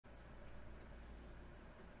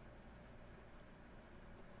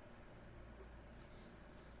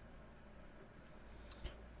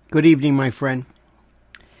Good evening, my friend.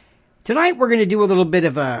 Tonight we're going to do a little bit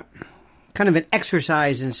of a kind of an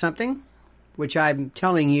exercise in something which I'm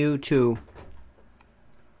telling you to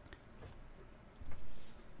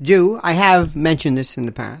do. I have mentioned this in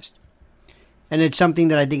the past, and it's something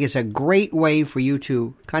that I think is a great way for you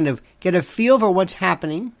to kind of get a feel for what's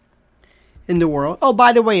happening in the world. Oh,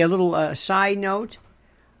 by the way, a little side note.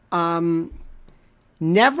 Never,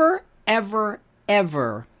 ever,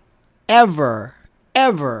 ever, ever,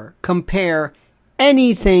 ever compare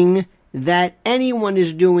anything that anyone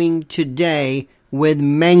is doing today with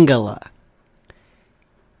Mengele.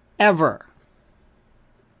 Ever.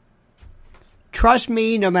 Trust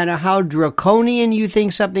me, no matter how draconian you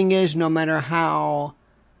think something is, no matter how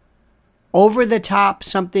over the top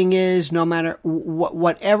something is, no matter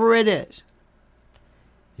whatever it is,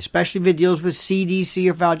 especially if it deals with CDC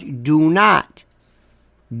or Fauci, do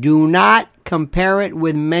not compare it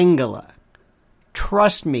with Mengele.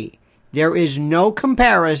 Trust me, there is no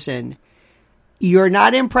comparison. You're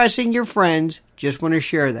not impressing your friends. Just want to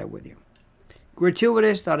share that with you.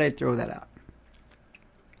 Gratuitous, thought I'd throw that out.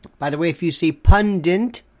 By the way, if you see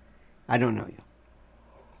pundit, I don't know you.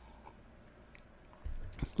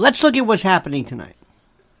 Let's look at what's happening tonight.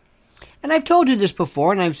 And I've told you this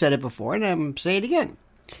before, and I've said it before, and I'm saying it again.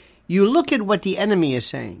 You look at what the enemy is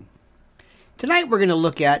saying. Tonight we're going to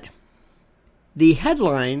look at the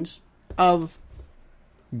headlines of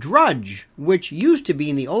Drudge, which used to be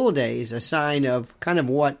in the old days a sign of kind of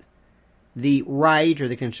what the right or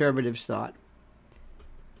the conservatives thought.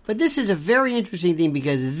 But this is a very interesting thing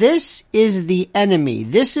because this is the enemy.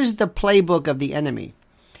 This is the playbook of the enemy.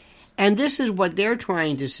 And this is what they're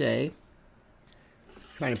trying to say.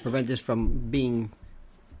 Trying to prevent this from being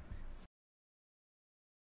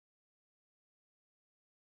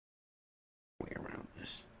way around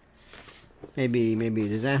this. Maybe,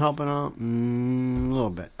 does that help at all? A little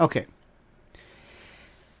bit. Okay.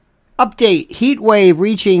 Update, heat wave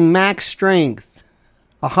reaching max strength.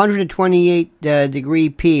 128 degree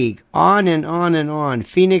peak. On and on and on.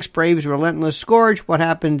 Phoenix braves relentless scorch. What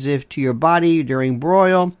happens if to your body during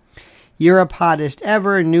broil? Europe hottest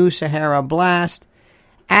ever. New Sahara blast.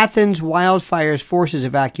 Athens wildfires forces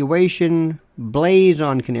evacuation. Blaze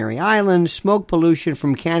on Canary Islands. Smoke pollution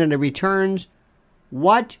from Canada returns.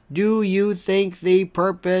 What do you think the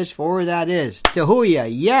purpose for that is? Tahuya,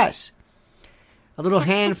 yes. A little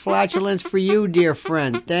hand flatulence for you, dear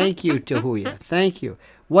friend. Thank you, Tahuya. Thank you.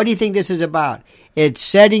 What do you think this is about? It's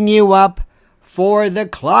setting you up for the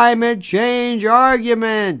climate change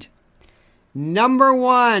argument. Number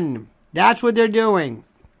one, that's what they're doing.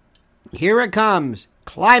 Here it comes.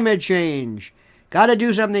 Climate change. Got to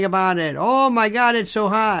do something about it. Oh my God, it's so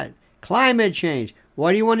hot. Climate change.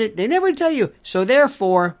 What do you want to... They never tell you. So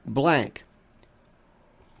therefore, blank.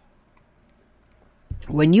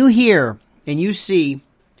 When you hear and you see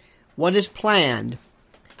what is planned,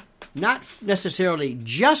 not necessarily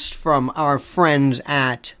just from our friends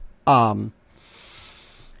at Tahuya,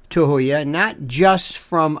 not just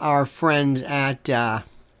from our friends at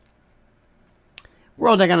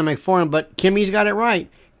World Economic Forum, but Kimmy's got it right.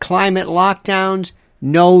 Climate lockdowns,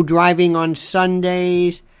 no driving on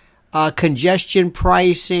Sundays, congestion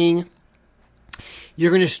pricing. You're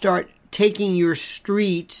going to start taking your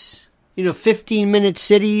streets, 15-minute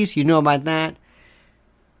cities, you know about that.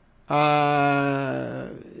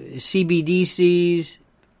 CBDCs,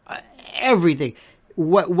 everything.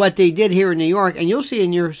 What they did here in New York, and you'll see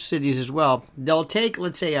in your cities as well, they'll take,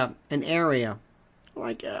 let's say, an area,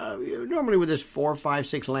 like normally with this 4, 5,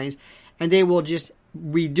 6 lanes, and they will just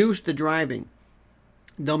reduce the driving.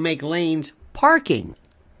 They'll make lanes parking.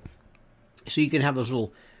 So you can have those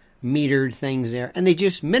little metered things there. And they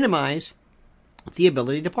just minimize the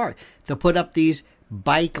ability to park. They'll put up these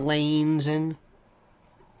bike lanes and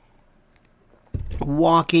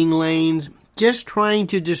walking lanes, just trying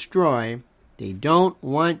to destroy. They don't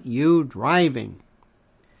want you driving.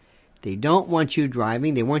 They don't want you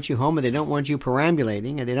driving. They want you home, and they don't want you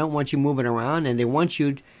perambulating, and they don't want you moving around, and they want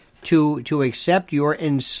you to accept your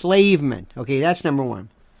enslavement. Okay, that's number one.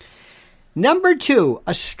 Number two,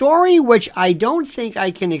 a story which I don't think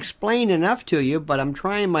I can explain enough to you, but I'm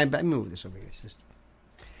trying my best. Move this over here, sister.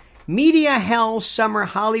 Media hell summer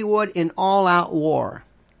Hollywood in all-out war.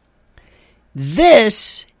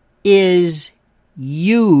 This is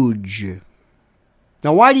huge.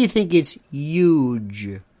 Now, why do you think it's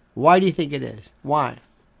huge? Why do you think it is? Why?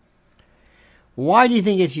 Why do you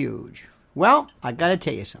think it's huge? Well, I got to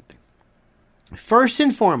tell you something. First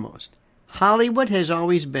and foremost, Hollywood has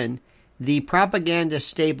always been the propaganda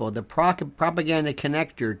staple, the propaganda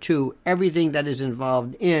connector to everything that is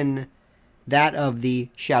involved in that of the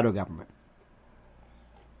shadow government.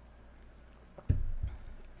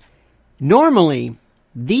 Normally,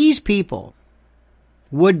 these people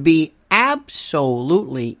would be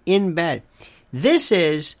absolutely in bed. This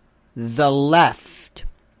is the left.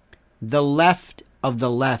 The left of the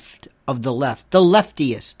left of the left. The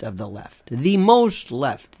leftiest of the left. The most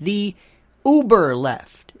left. The uber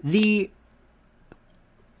left. There's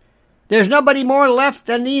nobody more left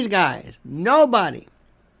than these guys. Nobody.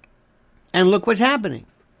 And look what's happening.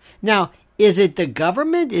 Now, is it the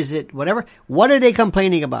government? Is it whatever? What are they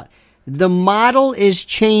complaining about? The model is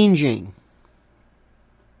changing.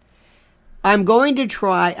 I'm going to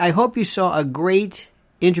try. I hope you saw a great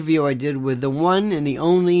interview I did with the one and the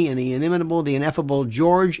only and the inimitable, the ineffable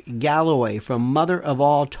George Galloway from Mother of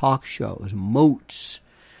All Talk Shows, Moats.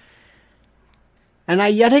 And I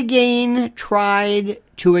yet again tried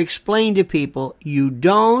to explain to people, you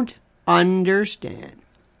don't understand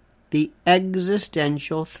the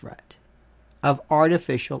existential threat of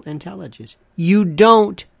artificial intelligence. You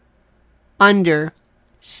don't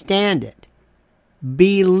understand it.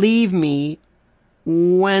 Believe me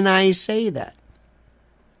when I say that.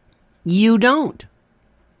 You don't.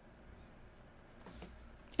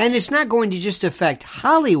 And it's not going to just affect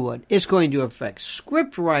Hollywood. It's going to affect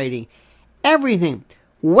script writing, everything.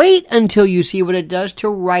 Wait until you see what it does to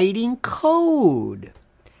writing code.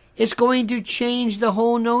 It's going to change the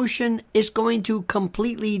whole notion. It's going to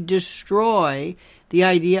completely destroy the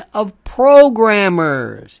idea of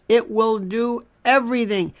programmers. It will do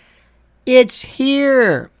everything. It's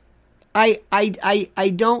here. I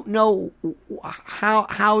don't know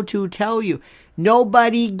how to tell you.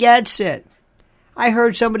 Nobody gets it. I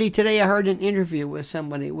heard an interview with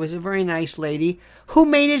somebody. It was a very nice lady who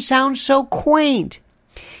made it sound so quaint.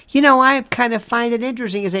 You know, I kind of find it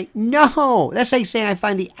interesting. It's like, no, that's like saying I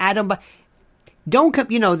find the atom bomb. Don't come,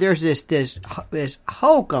 there's this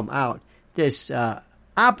hokum out, this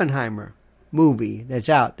Oppenheimer movie that's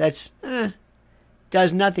out. That's,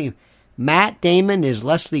 does nothing. Matt Damon is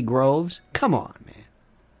Leslie Groves. Come on, man.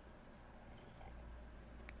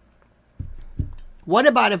 What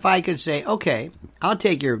about if I could say, okay, I'll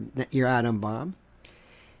take your atom bomb.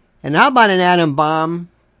 And how about an atom bomb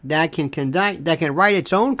that can write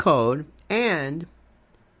its own code and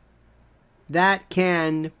that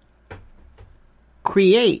can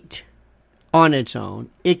create on its own.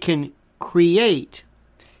 It can create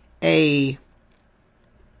a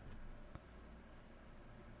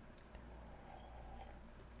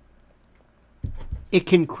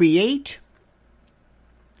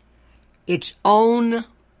its own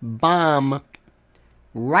bomb,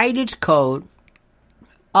 write its code,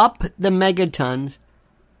 up the megatons,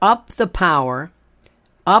 up the power,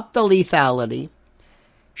 up the lethality,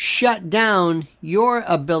 shut down your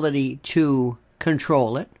ability to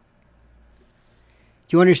control it.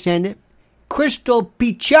 Do you understand it? Crystal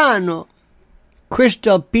Picciano,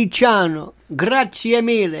 grazie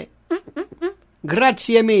mille.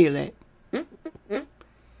 Grazie mille.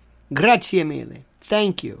 Grazie mille.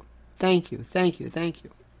 Thank you. Thank you. Thank you. Thank you.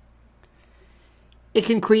 It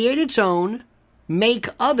can create its own, make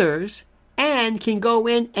others, and can go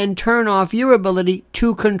in and turn off your ability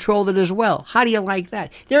to control it as well. How do you like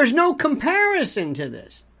that? There's no comparison to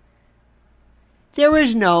this. There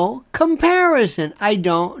is no comparison. I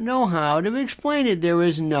don't know how to explain it. There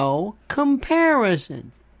is no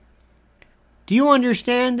comparison. Do you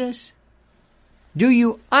understand this? Do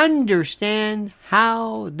you understand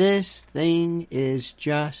how this thing is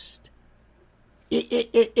just...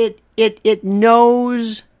 It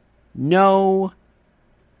knows no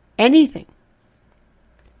anything.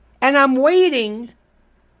 And I'm waiting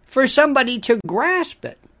for somebody to grasp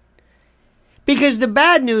it. Because the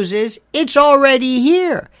bad news is, it's already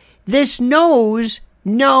here. This knows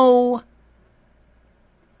no...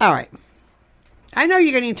 All right. I know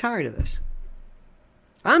you're getting tired of this.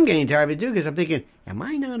 I'm getting tired of it too, because I'm thinking, am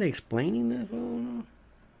I not explaining this?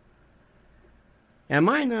 Am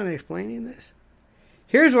I not explaining this?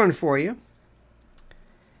 Here's one for you.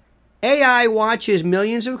 AI watches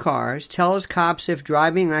millions of cars, tells cops if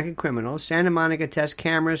driving like a criminal. Santa Monica tests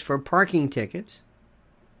cameras for parking tickets.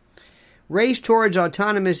 Race towards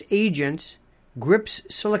autonomous agents grips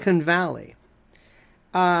Silicon Valley.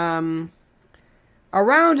 Around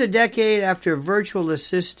a decade after virtual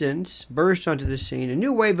assistants burst onto the scene, a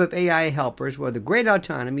new wave of AI helpers where the great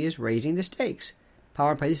autonomy is raising the stakes.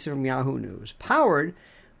 This is from Yahoo News. Powered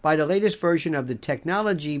by the latest version of the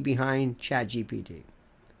technology behind ChatGPT.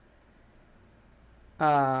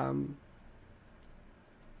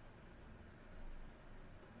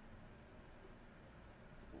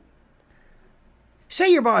 Say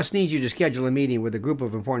your boss needs you to schedule a meeting with a group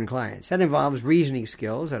of important clients. That involves reasoning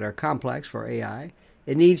skills that are complex for AI.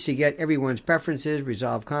 It needs to get everyone's preferences,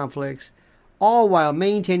 resolve conflicts, all while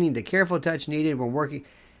maintaining the careful touch needed when working.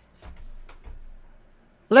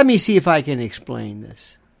 Let me see if I can explain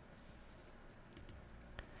this.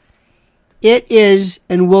 It is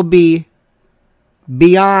and will be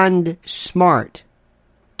beyond smart.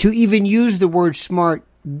 To even use the word smart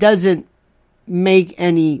doesn't make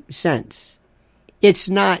any sense. It's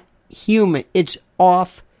not human. It's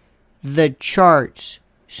off the charts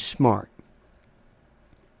smart.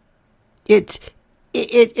 It's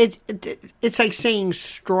like saying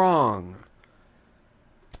strong.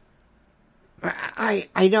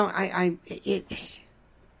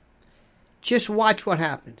 Just watch what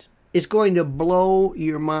happens. It's going to blow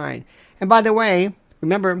your mind. And by the way,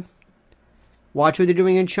 remember, watch what they're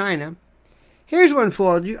doing in China. Here's one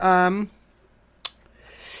for you.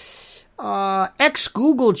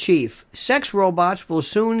 Ex-Google chief, sex robots will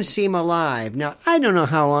soon seem alive. Now, I don't know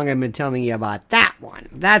how long I've been telling you about that one.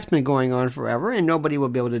 That's been going on forever, and nobody will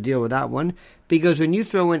be able to deal with that one. Because when you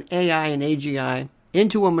throw in AI and AGI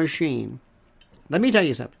into a machine, let me tell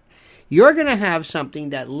you something. You're going to have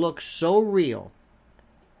something that looks so real.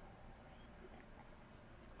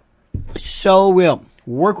 So real.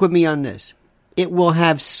 Work with me on this. It will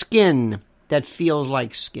have skin that feels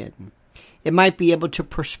like skin. It might be able to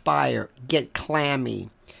perspire, get clammy,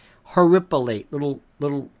 horripilate,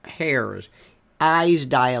 little hairs, eyes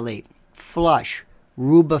dilate, flush,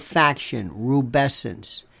 rubefaction,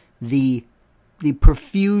 rubescence, the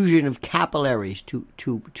profusion of capillaries to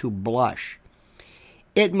blush.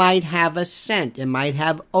 It might have a scent. It might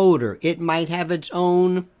have odor. It might have its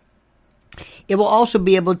own. It will also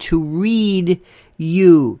be able to read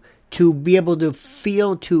you, to be able to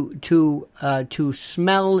feel, to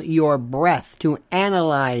smell your breath, to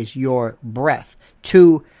analyze your breath,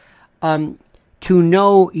 to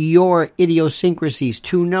know your idiosyncrasies,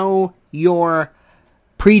 to know your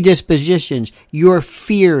predispositions, your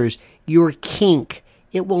fears, your kink.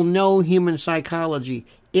 It will know human psychology.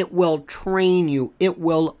 It will train you. It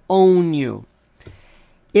will own you.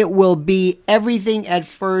 It will be everything at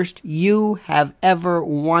first you have ever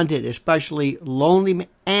wanted, especially lonely men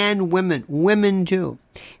and women. Women too.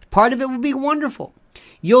 Part of it will be wonderful.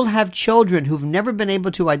 You'll have children who've never been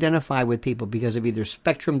able to identify with people because of either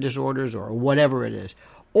spectrum disorders or whatever it is.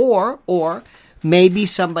 Or maybe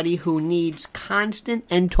somebody who needs constant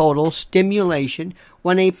and total stimulation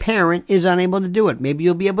when a parent is unable to do it. Maybe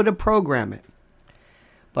you'll be able to program it.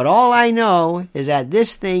 But all I know is that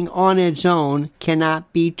this thing on its own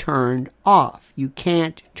cannot be turned off. You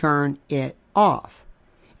can't turn it off.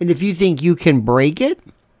 And if you think you can break it,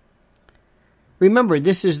 remember,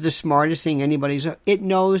 this is the smartest thing anybody's... It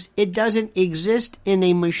knows it doesn't exist in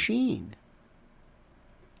a machine.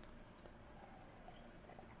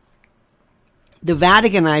 The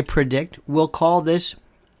Vatican, I predict, will call this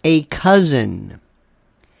a cousin.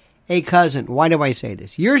 A cousin. Why do I say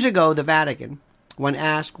this? Years ago, the Vatican, when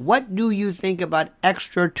asked, what do you think about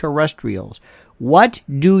extraterrestrials? What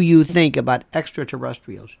do you think about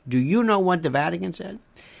extraterrestrials? Do you know what the Vatican said?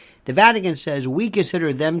 The Vatican says we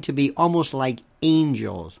consider them to be almost like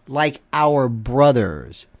angels, like our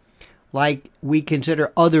brothers, like we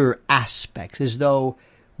consider other aspects, as though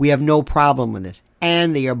we have no problem with this.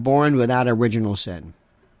 And they are born without original sin,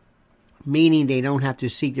 meaning they don't have to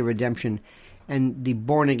seek the redemption and the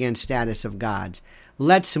born-again status of gods.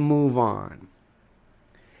 Let's move on.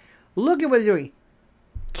 Look at what they're doing.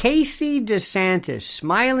 Casey DeSantis,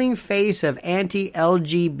 smiling face of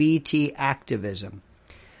anti-LGBT activism.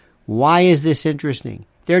 Why is this interesting?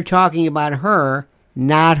 They're talking about her,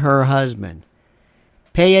 not her husband.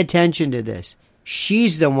 Pay attention to this.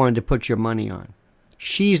 She's the one to put your money on.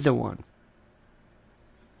 She's the one.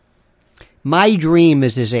 My dream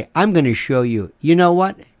is to say, I'm going to show you. You know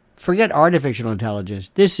what? Forget artificial intelligence.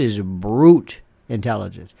 This is brute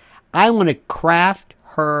intelligence. I want to craft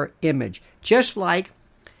her image. Just like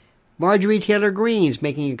Marjorie Taylor Greene's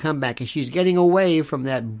making a comeback, and she's getting away from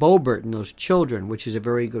that Boebert and those children, which is a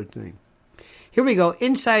very good thing. Here we go.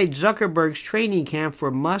 Inside Zuckerberg's training camp for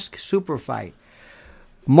Musk super fight.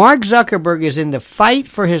 Mark Zuckerberg is in the fight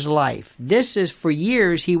for his life. This is, for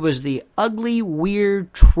years, he was the ugly,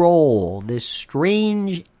 weird troll, this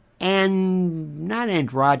strange and not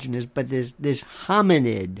androgynous, but this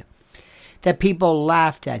hominid that people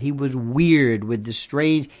laughed at. He was weird with the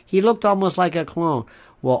strange. He looked almost like a clone.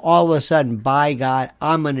 Well, all of a sudden, by God,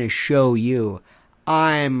 I'm going to show you.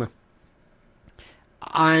 I'm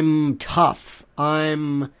tough.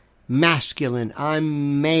 I'm masculine.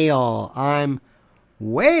 I'm male.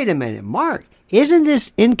 Wait a minute, Mark. Isn't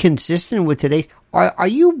this inconsistent with today? Are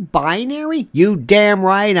you binary? You damn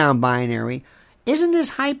right I'm binary. Isn't this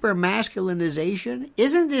hyper-masculinization?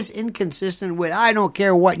 Isn't this inconsistent with, I don't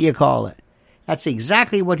care what you call it? That's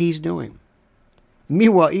exactly what he's doing.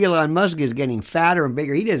 Meanwhile, Elon Musk is getting fatter and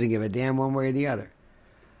bigger. He doesn't give a damn one way or the other.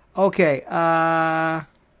 Okay,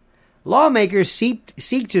 lawmakers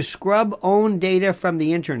seek to scrub own data from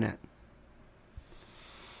the internet.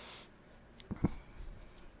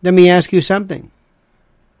 Let me ask you something.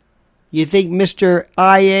 You think Mr.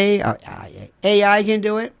 AI can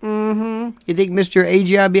do it? Mm-hmm. You think Mr.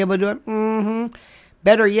 AGI will be able to do it? Mm-hmm.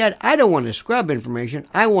 Better yet, I don't want to scrub information.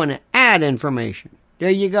 I want to add information. There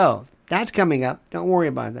you go. That's coming up. Don't worry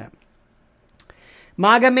about that.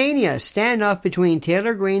 MAGA mania. Standoff between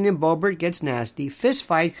Taylor Greene and Boebert gets nasty. Fist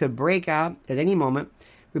fight could break out at any moment.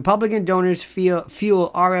 Republican donors fuel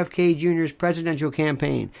RFK Jr.'s presidential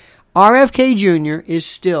campaign. RFK Jr. is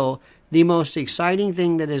still the most exciting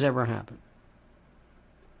thing that has ever happened.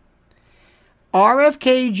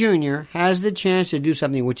 RFK Jr. has the chance to do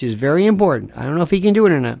something which is very important. I don't know if he can do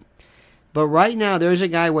it or not. But right now, there's a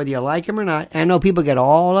guy, whether you like him or not, I know people get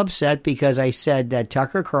all upset because I said that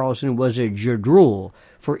Tucker Carlson was a jadrule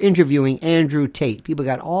for interviewing Andrew Tate. People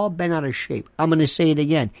got all bent out of shape. I'm going to say it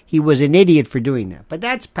again. He was an idiot for doing that. But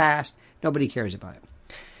that's past. Nobody cares about it.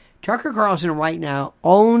 Tucker Carlson right now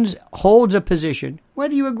holds a position,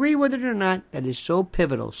 whether you agree with it or not, that is so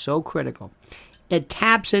pivotal, so critical. It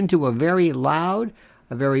taps into a very loud,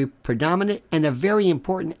 a very predominant, and a very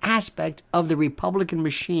important aspect of the Republican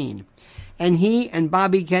machine. And he and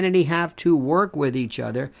Bobby Kennedy have to work with each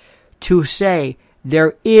other to say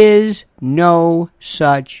there is no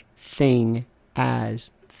such thing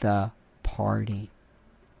as the party.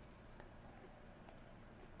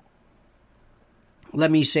 Let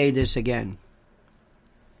me say this again.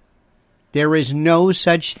 There is no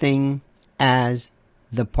such thing as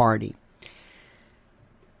the party.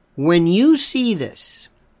 When you see this,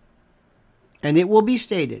 and it will be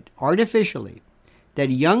stated artificially, that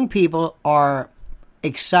young people are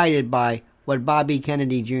excited by what Bobby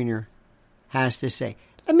Kennedy Jr. has to say.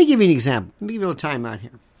 Let me give you an example. Let me give you a little time out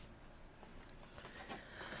here.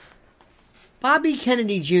 Bobby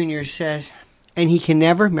Kennedy Jr. says, and he can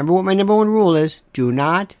never, remember what my number one rule is, do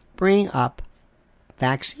not bring up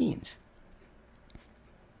vaccines.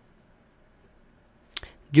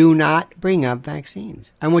 Do not bring up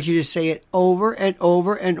vaccines. I want you to say it over and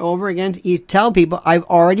over and over again. You tell people, I've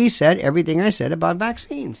already said everything I said about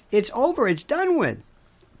vaccines. It's over. It's done with.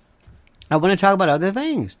 I want to talk about other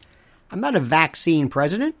things. I'm not a vaccine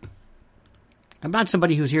president. I'm not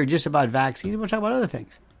somebody who's here just about vaccines. I want to talk about other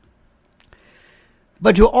things.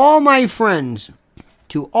 But to all my friends,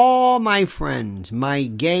 my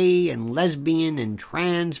gay and lesbian and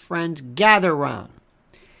trans friends, gather round.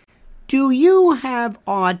 Do you have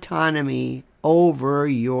autonomy over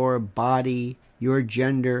your body, your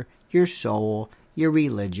gender, your soul, your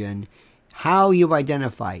religion, how you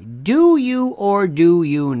identify? Do you or do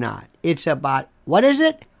you not? It's about, what is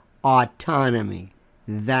it? Autonomy.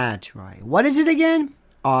 That's right. What is it again?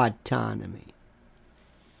 Autonomy.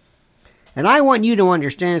 And I want you to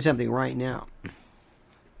understand something right now.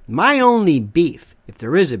 My only beef, if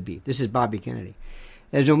there is a beef, this is Bobby Kennedy,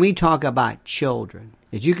 is when we talk about children.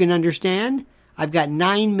 As you can understand, I've got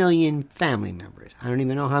 9 million family members. I don't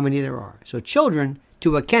even know how many there are. So children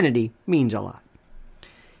to a Kennedy means a lot.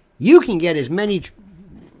 You can get as many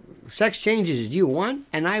sex changes as you want,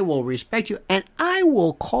 and I will respect you, and I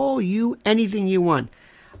will call you anything you want.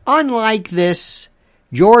 Unlike this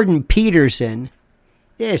Jordan Peterson,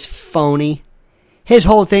 this phony, his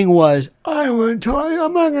whole thing was, I don't want to tell you,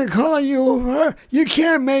 I'm not going to call you over. You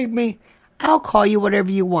can't make me. I'll call you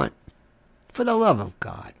whatever you want. For the love of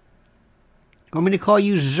God. Want me to call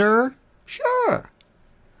you Zer? Sure.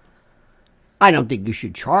 I don't think you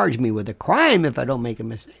should charge me with a crime if I don't make a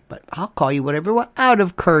mistake, but I'll call you whatever you want, out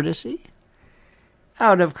of courtesy.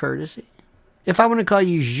 Out of courtesy. If I want to call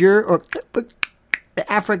you Zer or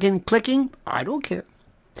the African clicking, I don't care.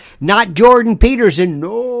 Not Jordan Peterson,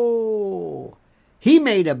 no. He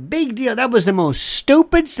made a big deal. That was the most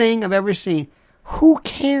stupid thing I've ever seen. Who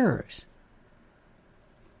cares?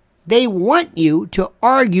 They want you to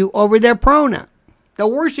argue over their pronoun. The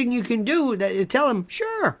worst thing you can do is tell them,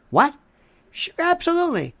 sure. What? Sure,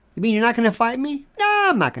 absolutely. You mean you're not going to fight me? No,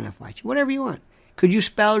 I'm not going to fight you. Whatever you want. Could you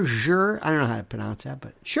spell sure? I don't know how to pronounce that,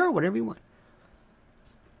 but sure, whatever you want.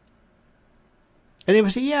 And they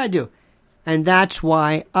would say, yeah, I do. And that's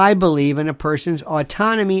why I believe in a person's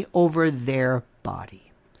autonomy over their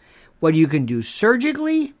body. What you can do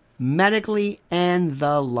surgically, medically, and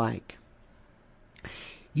the like.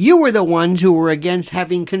 You were the ones who were against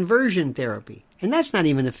having conversion therapy. And that's not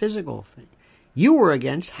even a physical thing. You were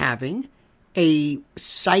against having a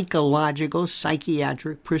psychological,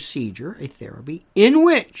 psychiatric procedure, a therapy, in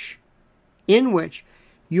which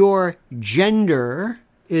your gender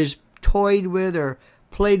is toyed with or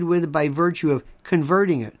played with by virtue of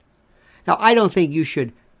converting it. Now, I don't think you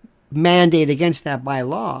should mandate against that by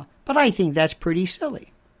law, but I think that's pretty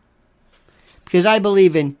silly. Because I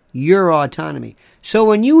believe in your autonomy. So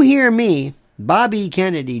when you hear me, Bobby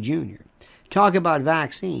Kennedy Jr., talk about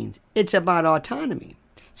vaccines, it's about autonomy.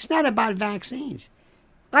 It's not about vaccines.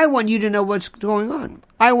 I want you to know what's going on.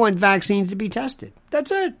 I want vaccines to be tested.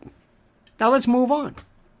 That's it. Now let's move on.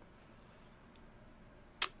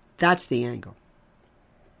 That's the angle.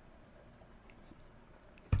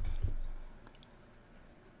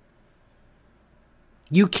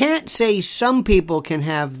 You can't say some people can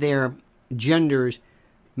have their genders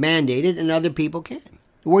mandated and other people can't.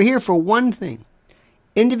 We're here for one thing.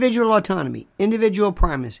 Individual autonomy, individual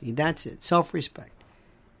primacy. That's it. Self-respect.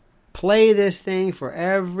 Play this thing for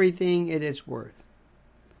everything it is worth.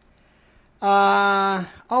 Oh,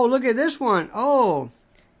 look at this one. Oh,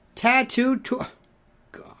 tattoo tour.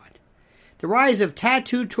 God. The rise of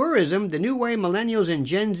tattoo tourism, the new way millennials and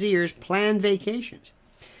Gen Zers plan vacations.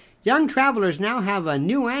 Young travelers now have a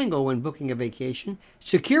new angle when booking a vacation.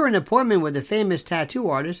 Secure an appointment with a famous tattoo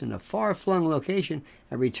artist in a far-flung location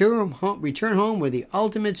and return home with the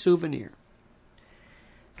ultimate souvenir.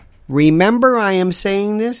 Remember I am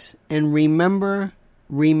saying this, and remember.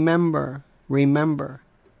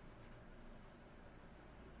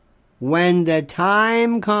 When the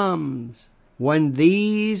time comes when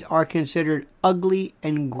these are considered ugly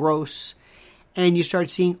and gross, and you start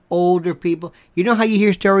seeing older people. You know how you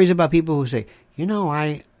hear stories about people who say,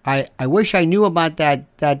 I wish I knew about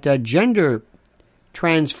that gender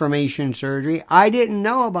transformation surgery. I didn't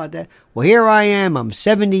know about that. Well, here I am. I'm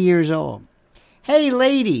 70 years old. Hey,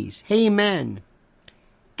 ladies. Hey, men.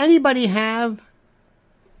 Anybody have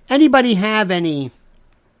any?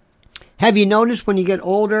 Have you noticed when you get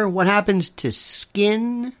older what happens to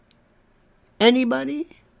skin? Anybody?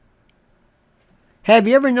 Have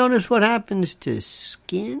you ever noticed what happens to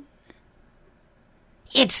skin?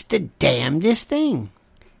 It's the damnedest thing.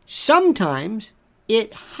 Sometimes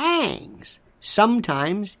it hangs.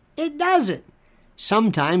 Sometimes it doesn't.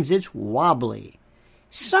 Sometimes it's wobbly.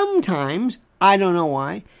 Sometimes, I don't know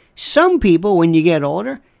why, some people, when you get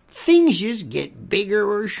older, things just get bigger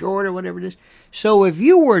or shorter, whatever it is. So if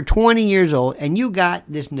you were 20 years old and you got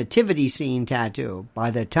this nativity scene tattoo,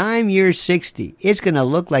 by the time you're 60, it's going to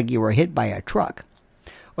look like you were hit by a truck.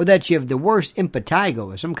 Or that you have the worst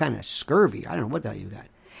impetigo or some kind of scurvy. I don't know what the hell you got.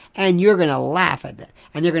 And you're going to laugh at that.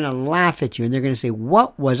 And they're going to laugh at you. And they're going to say,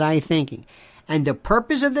 what was I thinking? And the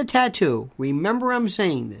purpose of the tattoo, remember I'm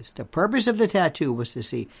saying this, the purpose of the tattoo was to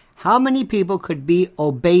see how many people could be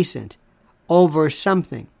obeisant over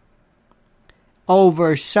something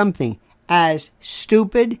as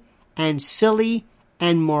stupid and silly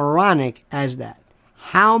and moronic as that.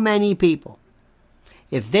 How many people?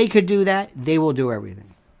 If they could do that, they will do everything.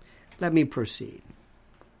 Let me proceed.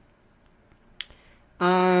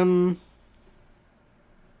 Here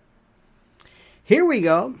we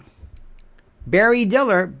go. Barry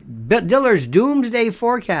Diller's doomsday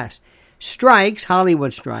forecast.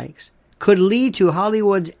 Hollywood strikes, could lead to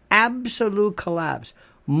Hollywood's absolute collapse.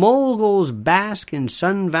 Moguls bask in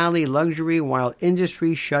Sun Valley luxury while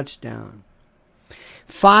industry shuts down.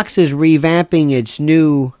 Fox is revamping its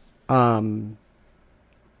new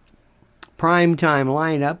primetime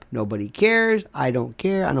lineup. Nobody cares. I don't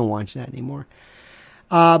care. I don't watch that anymore.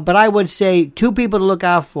 But I would say two people to look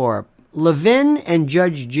out for. Levin and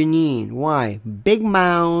Judge Jeanine. Why? Big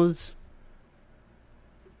mouths.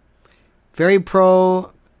 Very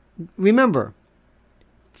pro. Remember,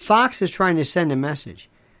 Fox is trying to send a message.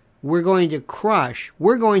 We're going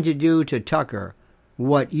to do to Tucker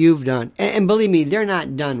what you've done. And believe me, they're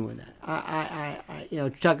not done with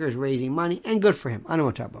that. Tucker's raising money, and good for him. I don't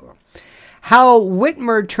want to talk about it. How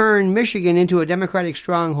Whitmer turned Michigan into a Democratic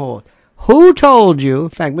stronghold. Who told you, in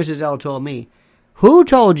fact, Mrs. L told me, who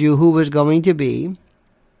told you who was going to be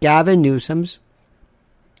Gavin Newsom's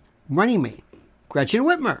running mate? Gretchen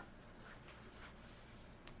Whitmer.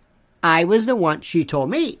 I was the one, she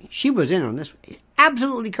told me. She was in on this.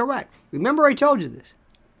 Absolutely correct. Remember I told you this.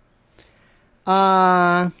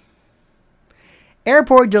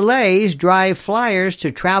 Airport delays drive flyers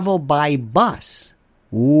to travel by bus.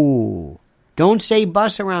 Ooh. Don't say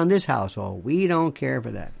bus around this household. We don't care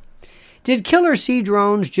for that. Did killer sea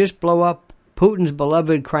drones just blow up Putin's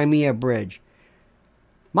beloved Crimea bridge?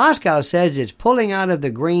 Moscow says it's pulling out of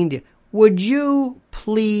the grain deal. Would you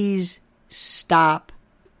please stop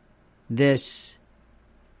this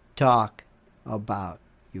talk about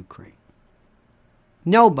Ukraine?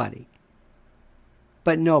 Nobody.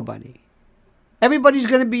 But nobody. Everybody's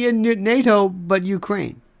going to be in NATO but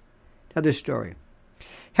Ukraine. Another story.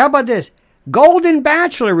 How about this? Golden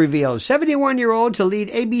Bachelor revealed 71-year-old to lead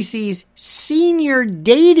ABC's senior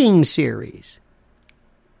dating series.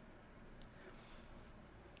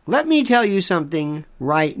 Let me tell you something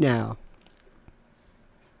right now.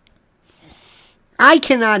 I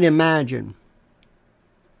cannot imagine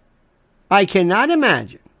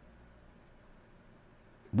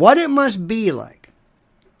what it must be like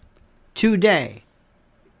today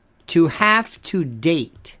to have to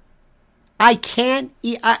date. I can't.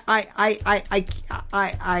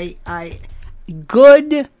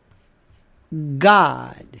 Good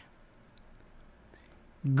God.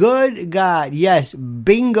 Good God. Yes,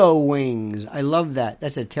 bingo wings. I love that.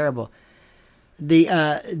 That's a terrible.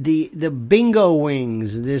 The bingo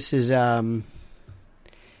wings. This is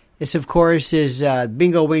This, of course, is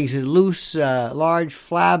bingo wings, is loose, large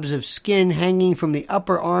flabs of skin hanging from the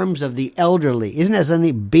upper arms of the elderly. Isn't that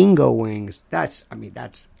something? Bingo wings. That's kind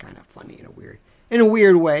of funny in a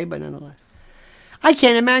weird way, but nonetheless. I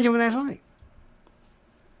can't imagine what that's like.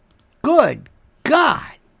 Good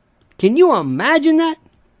God. Can you imagine that?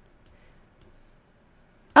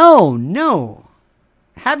 Oh, no.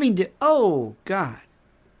 Oh, God.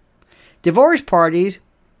 Divorce parties.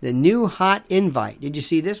 The new hot invite. Did you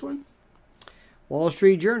see this one? Wall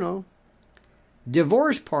Street Journal.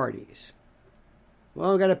 Divorce parties.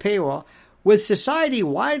 Well, got a paywall. With society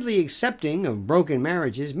widely accepting of broken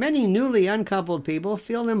marriages, many newly uncoupled people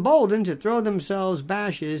feel emboldened to throw themselves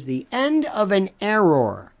bashes the end of an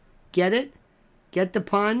error. Get it? Get the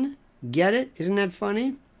pun? Get it? Isn't that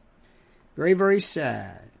funny? Very, very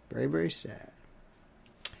sad. Very, very sad.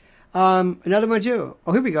 Another one too.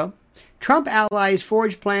 Oh, here we go. Trump allies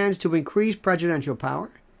forge plans to increase presidential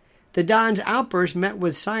power. The Don's outburst met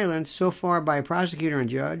with silence so far by prosecutor and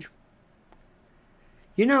judge.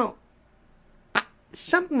 You know,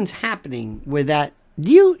 something's happening with that.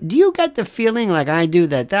 Do you get the feeling like I do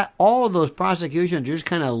that all of those prosecutions are just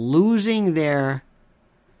kind of losing their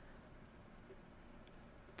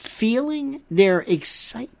feeling, their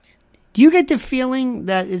excitement? Do you get the feeling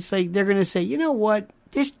that it's like they're going to say, you know what,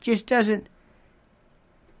 this just doesn't.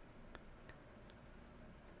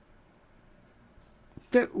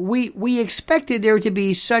 We expected there to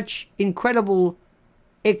be such incredible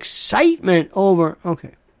excitement over.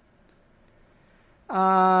 Okay.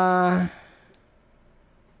 Let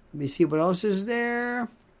me see what else is there.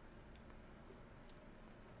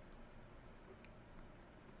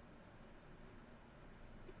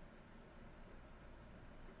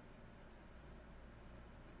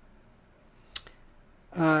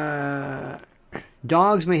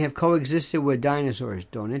 Dogs may have coexisted with dinosaurs.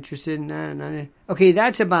 Don't interested in that? Okay,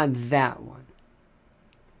 that's about that one.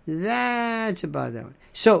 That's about that one.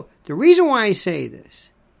 So the reason why I say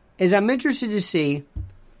this is I'm interested to see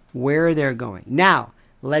where they're going. Now,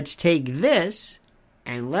 let's take this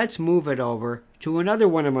and let's move it over to another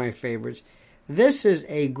one of my favorites. This is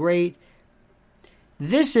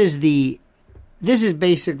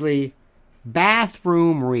basically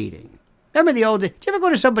bathroom reading. Remember the old, did you ever go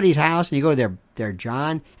to somebody's house and you go to their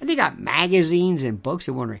John, and they got magazines and books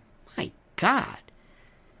and wondering, my God,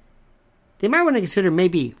 they might want to consider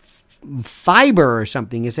maybe fiber or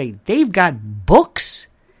something and say, they've got books,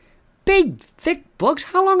 big, thick books.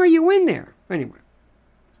 How long are you in there? Anyway.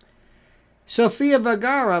 Sofia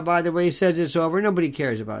Vergara, by the way, says it's over. Nobody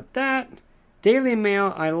cares about that. Daily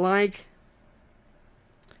Mail, I like.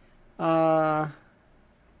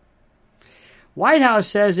 White House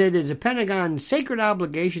says it is a Pentagon's sacred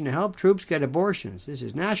obligation to help troops get abortions. This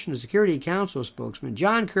is National Security Council spokesman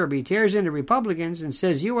John Kirby tears into Republicans and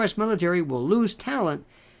says U.S. military will lose talent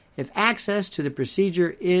if access to the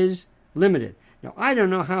procedure is limited. Now, I don't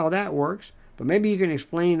know how that works, but maybe you can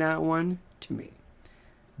explain that one to me.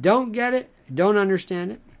 Don't get it. Don't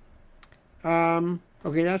understand it.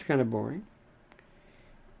 Okay, that's kind of boring.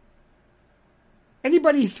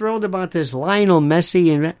 Anybody thrilled about this Lionel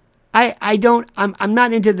Messi and... I'm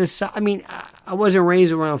not into this. I mean, I wasn't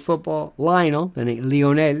raised around football. Lionel,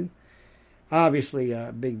 obviously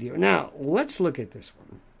a big deal. Now, let's look at this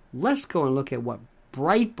one. Let's go and look at what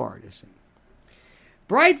Breitbart is saying.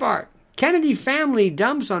 Breitbart, Kennedy family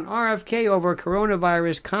dumps on RFK over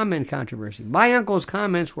coronavirus comment controversy. My uncle's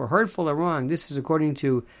comments were hurtful or wrong. This is according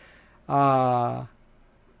to, I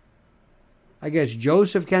guess,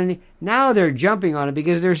 Joseph Kennedy. Now they're jumping on it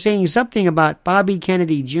because they're saying something about Bobby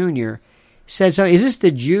Kennedy Jr. said something. Is this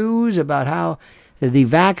the Jews about how the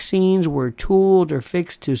vaccines were tooled or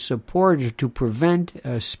fixed to support or to prevent,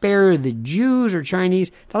 spare the Jews or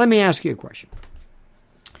Chinese? Now let me ask you a question.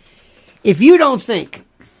 If you don't think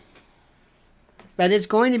that it's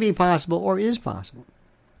going to be possible or is possible,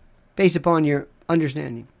 based upon your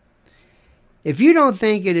understanding, if you don't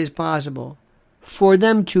think it is possible for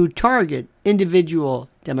them to target individual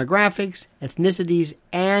demographics, ethnicities,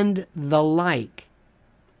 and the like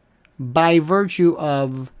by virtue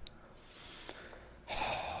of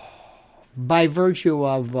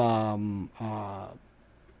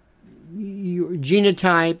your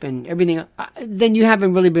genotype and everything, then you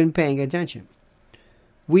haven't really been paying attention.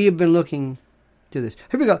 We have been looking to this.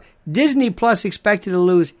 Here we go. Disney Plus expected to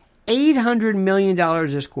lose $800 million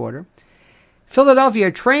this quarter.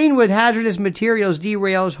 Philadelphia, train with hazardous materials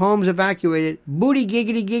derails, homes evacuated. Booty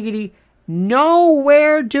giggity giggity,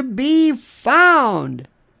 nowhere to be found.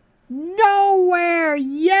 Nowhere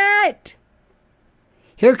yet.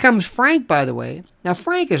 Here comes Frank, by the way. Now,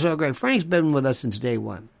 Frank is so great. Frank's been with us since day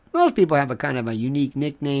one. Most people have a kind of a unique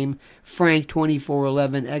nickname, Frank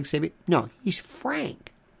 2411 Exhibit. No, he's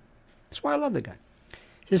Frank. That's why I love the guy.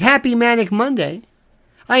 It says, Happy Manic Monday.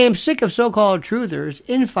 I am sick of so-called truthers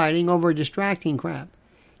infighting over distracting crap.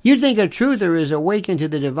 You'd think a truther is awakened to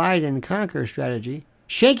the divide and conquer strategy.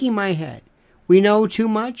 Shaking my head. We know too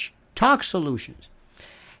much? Talk solutions.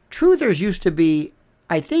 Truthers used to be,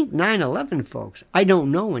 I think, 9/11 folks. I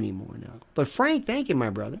don't know anymore now. But Frank, thank you, my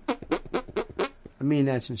brother. I mean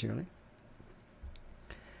that sincerely.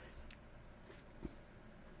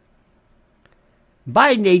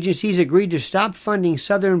 Biden agencies agreed to stop funding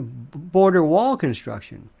southern border wall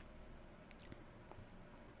construction.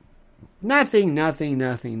 Nothing. Now,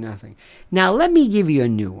 let me give you a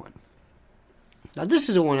new one. Now, this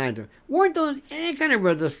is the one I do. Weren't those, I kind of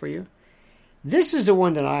read this for you. This is the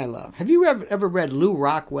one that I love. Have you ever read Lou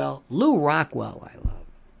Rockwell? Lou Rockwell I love.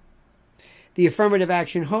 The Affirmative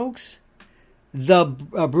Action Hoax. The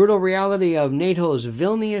Brutal Reality of NATO's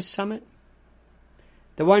Vilnius Summit.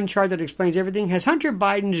 The one chart that explains everything. Has Hunter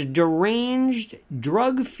Biden's deranged,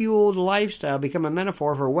 drug-fueled lifestyle become a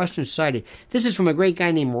metaphor for Western society? This is from a great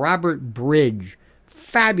guy named Robert Bridge.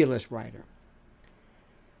 Fabulous writer.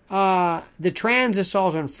 The Trans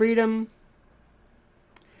Assault on Freedom.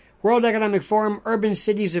 World Economic Forum, Urban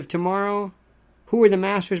Cities of Tomorrow. Who are the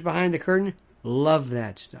masters behind the curtain? Love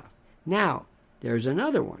that stuff. Now, there's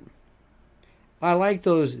another one. I like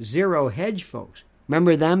those Zero Hedge folks.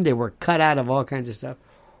 Remember them? They were cut out of all kinds of stuff.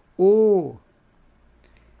 Oh,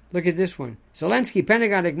 look at this one. Zelensky,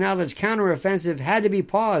 Pentagon acknowledged counteroffensive had to be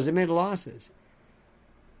paused amid losses.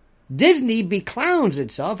 Disney beclowns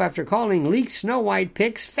itself after calling leaked Snow White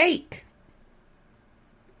pics fake.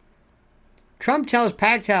 Trump tells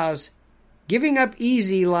Packed House giving up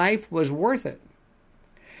easy life was worth it.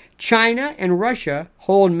 China and Russia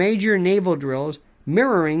hold major naval drills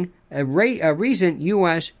mirroring a recent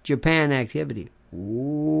U.S.-Japan activity.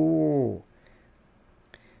 Ooh.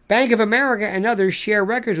 Bank of America and others share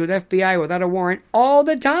records with FBI without a warrant all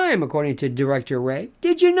the time, according to Director Wray.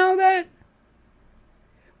 Did you know that?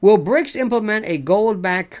 Will BRICS implement a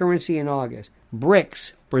gold-backed currency in August?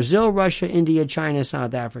 BRICS, Brazil, Russia, India, China,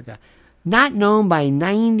 South Africa. Not known by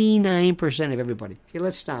 99% of everybody. Okay,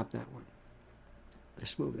 let's stop that one.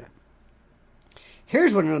 Let's move that.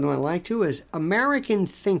 Here's what another one I like too is American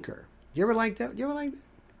Thinker. You ever like that?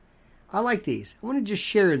 I like these. I want to just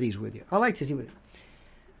share these with you. I like to see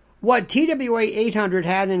what TWA 800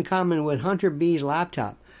 had in common with Hunter B's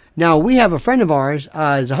laptop. Now, we have a friend of ours,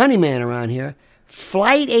 is a honeyman around here,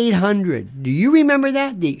 Flight 800. Do you remember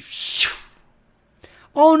that?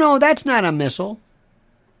 Oh, no, that's not a missile.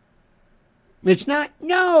 It's not?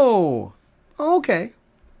 No. Okay.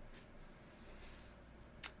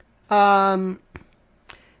 The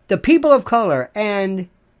People of Color and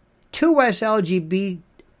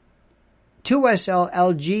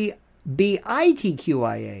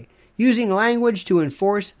 2SLGBITQIA using language to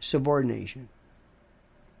enforce subordination.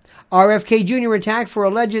 RFK Jr. attacked for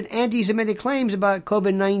alleged anti-Semitic claims about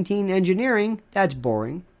COVID-19 engineering. That's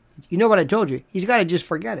boring. You know what I told you? He's got to just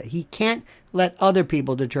forget it. He can't let other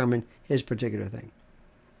people determine his particular thing.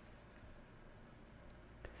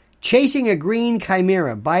 Chasing a green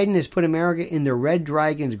chimera. Biden has put America in the red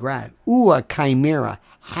dragon's grasp. Ooh, a chimera.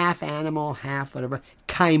 Half animal, half whatever.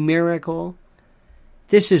 Chimerical.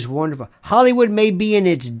 This is wonderful. Hollywood may be in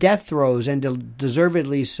its death throes, and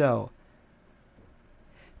deservedly so.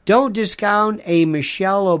 Don't discount a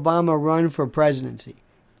Michelle Obama run for presidency.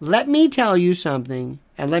 Let me tell you something,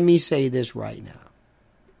 and let me say this right now.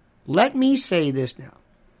 Let me say this now.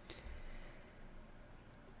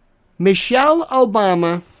 Michelle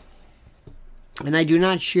Obama, and I do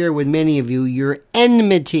not share with many of you your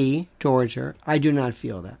enmity towards her. I do not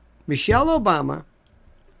feel that. Michelle Obama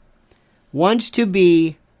wants to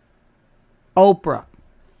be Oprah.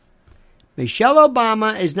 Michelle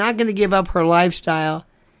Obama is not going to give up her lifestyle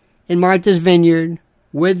in Martha's Vineyard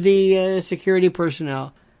with the security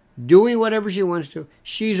personnel, doing whatever she wants to.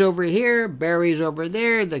 She's over here, Barry's over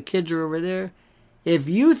there, the kids are over there. If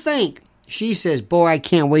you think she says, boy, I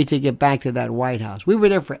can't wait to get back to that White House. We were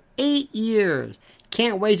there for 8 years.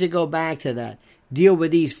 Can't wait to go back to that. Deal with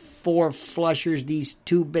these 4 flushers, these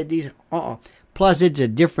 2-bed, these... Plus, it's a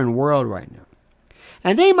different world right now.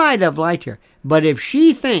 And they might have liked her. But if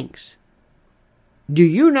she thinks, do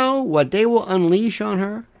you know what they will unleash on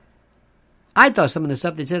her? I thought some of the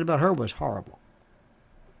stuff they said about her was horrible.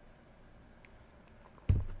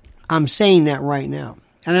 I'm saying that right now.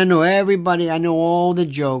 And I know everybody, I know all the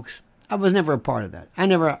jokes. I was never a part of that.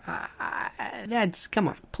 Come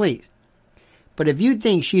on, please. But if you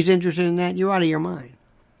think she's interested in that, you're out of your mind.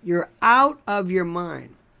 You're out of your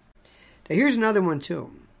mind. Now, here's another one, too.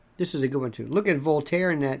 This is a good one, too. Look at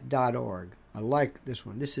voltairenet.org. I like this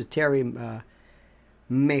one. This is Terry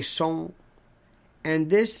Mason. And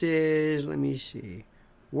this is, let me see.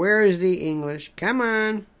 Where is the English? Come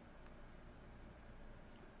on.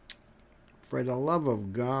 For the love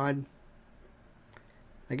of God.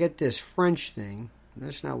 I get this French thing.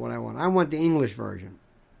 That's not what I want. I want the English version.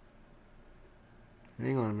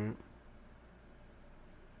 Hang on a minute.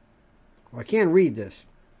 Well, I can't read this.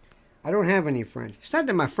 I don't have any French. It's not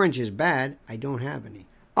that my French is bad. I don't have any.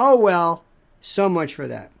 Oh, well. So much for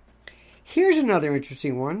that. Here's another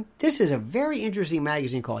interesting one. This is a very interesting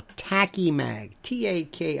magazine called Tacky Mag.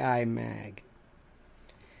 T-A-K-I Mag.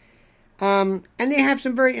 And they have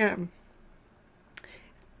some very...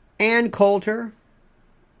 Ann Coulter.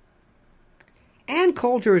 Ann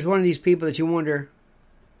Coulter is one of these people that you wonder...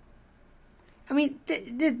 I mean,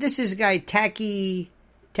 this is a guy,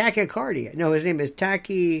 Tachycardia. No, his name is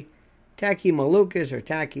Tacky Malukas or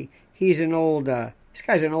Tacky. He's an old... this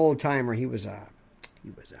guy's an old-timer. He was a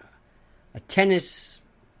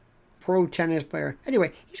pro tennis player.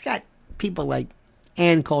 Anyway, he's got people like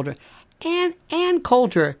Ann Coulter. Ann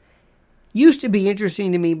Coulter used to be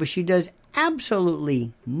interesting to me, but she does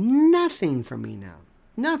absolutely nothing for me now.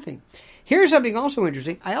 Nothing. Here's something also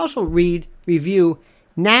interesting. I also review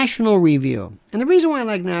National Review. And the reason why I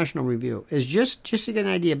like National Review is just to get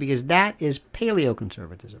an idea, because that is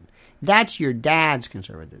paleoconservatism. That's your dad's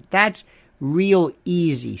conservatism. That's real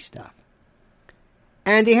easy stuff.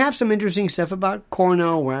 And they have some interesting stuff about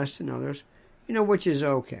Cornell West and others, which is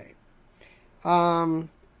okay. There's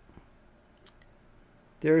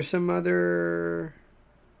some other...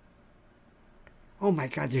 Oh my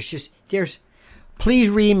God, there's... Please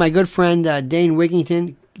read my good friend Dane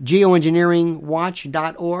Wigington,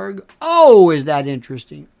 geoengineeringwatch.org. Oh, is that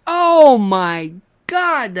interesting? Oh my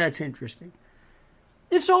God, that's interesting.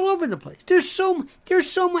 It's all over the place. There's so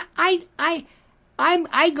much. I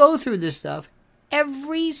go through this stuff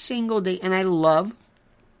every single day, and I love.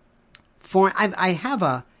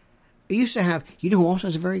 I used to have. You know who also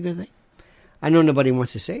has a very good thing? I know nobody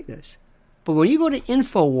wants to say this, but when you go to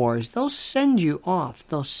InfoWars, they'll send you off.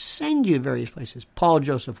 They'll send you various places. Paul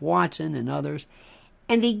Joseph Watson and others,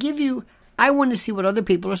 and they give you. I want to see what other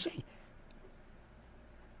people are saying.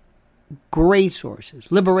 Great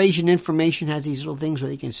sources. Liberation Information has these little things where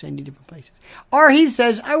they can send you different places. Or he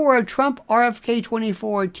says, I wore a Trump RFK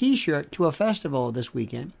 24 t-shirt to a festival this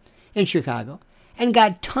weekend in Chicago and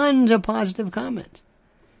got tons of positive comments.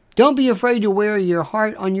 Don't be afraid to wear your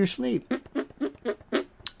heart on your sleeve.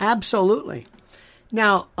 Absolutely.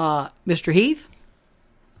 Now, Mr. Heath,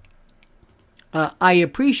 I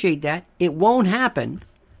appreciate that. It won't happen.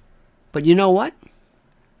 But you know what?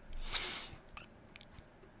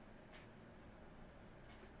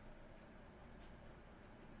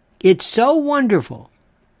 It's so wonderful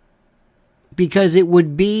because it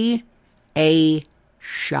would be a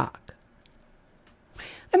shock.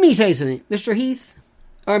 Let me tell you something, Mr. Heath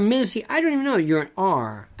or Ms. Heath. I don't even know. You're an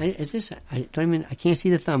R. Is this? I can't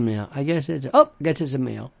see the thumbnail. I guess it's. I guess it's a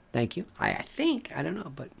male. Thank you. I think. I don't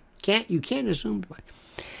know, but you can't assume.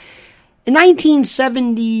 In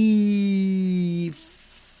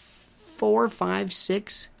 1974, 5,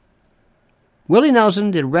 6, Willie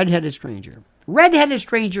Nelson did Red-Headed Stranger. Red-Headed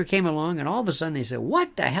Stranger came along, and all of a sudden they said,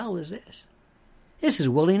 what the hell is this? This is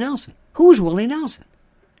Willie Nelson. Who's Willie Nelson?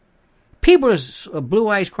 People are blue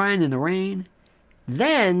eyes crying in the rain.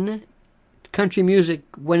 Then country music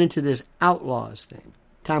went into this outlaws thing.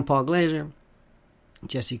 Tom Paul Glaser,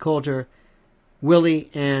 Jesse Coulter,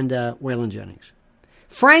 Willie, and Waylon Jennings.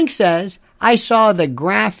 Frank says, I saw the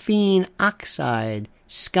graphene oxide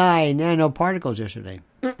sky nanoparticles yesterday.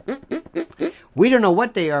 We don't know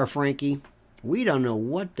what they are, Frankie. We don't know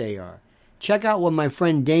what they are. Check out what my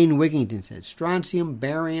friend Dane Wigington said. Strontium,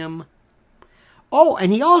 barium. Oh,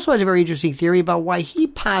 and he also has a very interesting theory about why he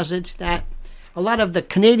posits that a lot of the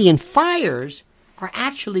Canadian fires are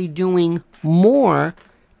actually doing more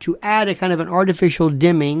to add a kind of an artificial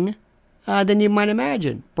dimming than you might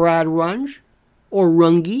imagine. Brad Runge, or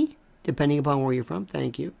Rungy, depending upon where you're from.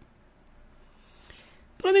 Thank you.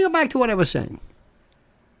 But let me go back to what I was saying.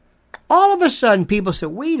 All of a sudden, people said,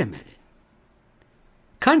 wait a minute.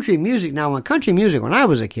 Country music, now when I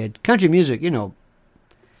was a kid, country music,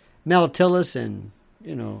 Mel Tillis and,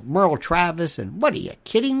 Merle Travis, and what, are you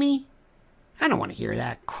kidding me? I don't want to hear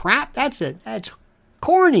that crap. That's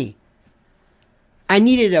corny. I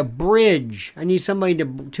needed a bridge. I need somebody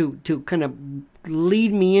to kind of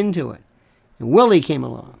lead me into it. And Willie came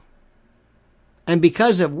along. And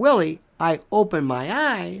because of Willie, I opened my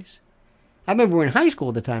eyes. I remember we were in high school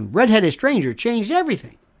at the time. Redheaded Stranger changed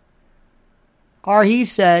everything. R, he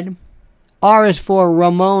said, R is for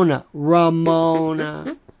Ramona.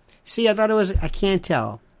 Ramona. See, I thought it was, I can't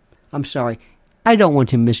tell. I'm sorry. I don't want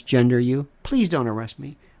to misgender you. Please don't arrest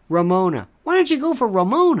me. Ramona. Why don't you go for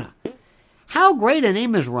Ramona? How great a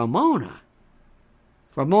name is Ramona?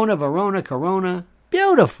 Ramona, Verona, Corona.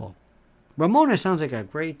 Beautiful. Ramona sounds like a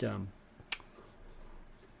great,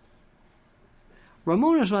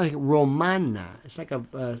 Ramona sounds like Romana. It's like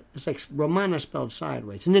Romana spelled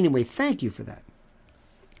sideways. And anyway, thank you for that.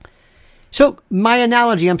 So my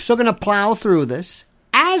analogy, I'm still going to plow through this.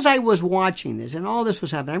 As I was watching this and all this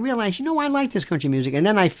was happening, I realized, I like this country music. And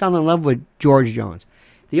then I fell in love with George Jones.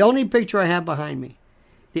 The only picture I have behind me,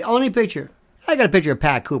 I got a picture of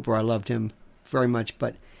Pat Cooper. I loved him very much,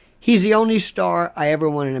 but he's the only star I ever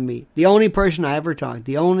wanted to meet. The only person I ever talked.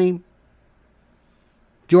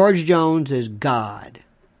 George Jones is God.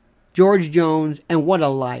 George Jones, and what a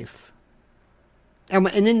life. And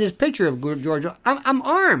in this picture of George, I'm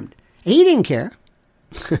armed. He didn't care,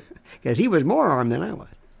 because he was more armed than I was.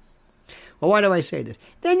 Well, why do I say this?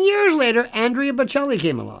 Then years later, Andrea Bocelli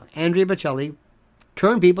came along. Andrea Bocelli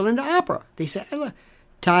turned people into opera. They said, hey, look,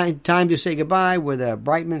 time to say goodbye with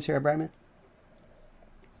Brightman, Sarah Brightman.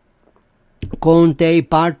 Conte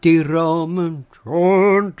partirò,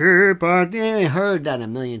 Conte partirò. I heard that a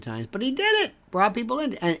million times, but he did it. Brought people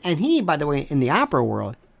in. And he, by the way, in the opera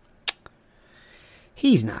world,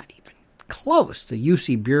 he's not even close to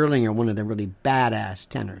U.C. Bierling or one of the really badass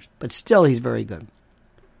tenors. But still, he's very good.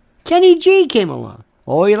 Kenny G came along.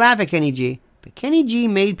 Oh, you laugh at Kenny G. But Kenny G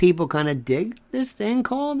made people kind of dig this thing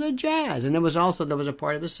called the jazz. And there was a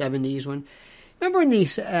part of the 70s when, remember in the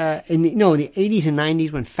 80s and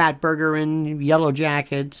 90s when Fatburger and Yellow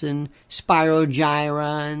Jackets and Spyro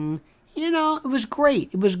Gyra and, it was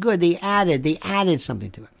great. It was good. They added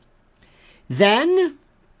something to it. Then,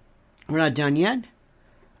 we're not done yet.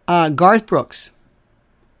 Garth Brooks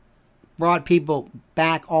brought people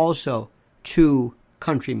back also to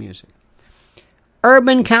country music.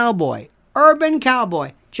 Urban Cowboy.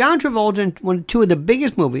 John Travolta in two of the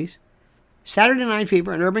biggest movies, Saturday Night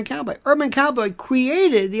Fever and Urban Cowboy. Urban Cowboy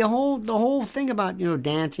created the whole thing about,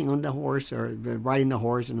 dancing on the horse or riding the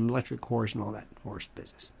horse and an electric horse and all that horse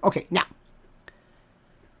business. Okay, now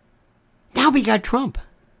we got Trump.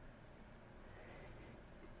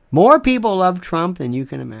 More people love Trump than you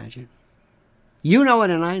can imagine. You know it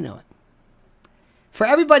and I know it. For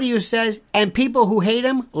everybody who says, and people who hate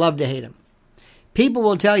him, love to hate him. People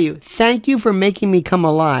will tell you, thank you for making me come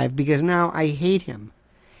alive because now I hate him.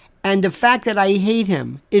 And the fact that I hate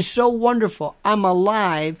him is so wonderful. I'm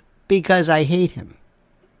alive because I hate him.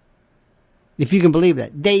 If you can believe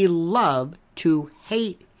that. They love to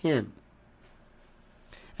hate him.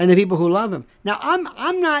 And the people who love him. Now,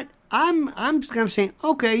 I'm saying,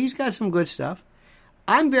 okay, he's got some good stuff.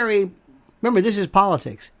 Remember, this is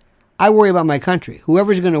politics. I worry about my country.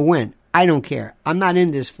 Whoever's going to win, I don't care. I'm not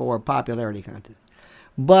in this for popularity contest.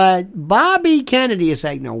 But Bobby Kennedy is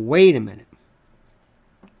like, no, wait a minute.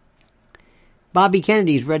 Bobby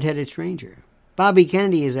Kennedy's redheaded stranger. Bobby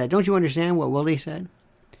Kennedy is that. Don't you understand what Willie said?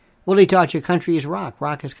 Willie taught you country is rock.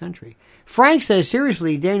 Rock is country. Frank says,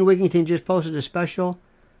 seriously, Dane Wigington just posted a special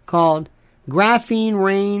called Graphene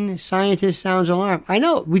Rain Scientist Sounds Alarm. I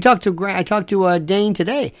know. I talked to Dane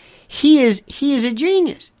today. He is a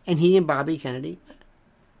genius. And he and Bobby Kennedy.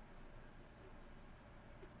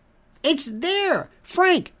 It's there.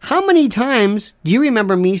 Frank, how many times do you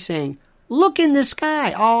remember me saying, look in the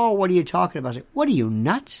sky? Oh, what are you talking about? I said, what are you,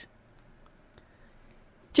 nuts?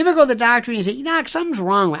 Do you ever go to the doctor and you say, Doc, something's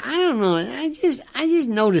wrong with I don't know. I just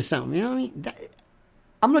noticed something. You know what I mean?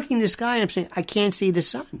 I'm looking in the sky and I'm saying, I can't see the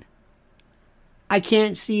sun. I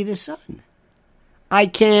can't see the sun. I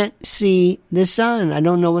can't see the sun. I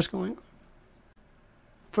don't know what's going on.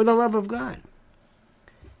 For the love of God.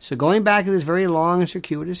 So going back to this very long and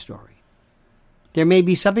circuitous story. there may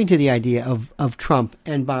be something to the idea of Trump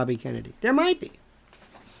and Bobby Kennedy. There might be.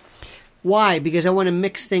 Why? Because I want to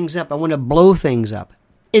mix things up. I want to blow things up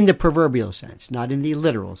in the proverbial sense, not in the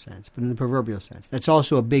literal sense, but in the proverbial sense. That's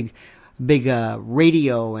also a big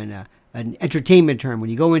radio and an entertainment term. When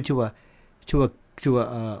you go into a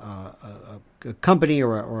company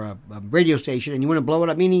or a radio station and you want to blow it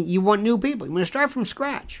up, meaning you want new people. You want to start from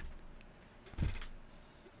scratch.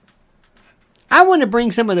 I want to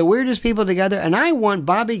bring some of the weirdest people together, and I want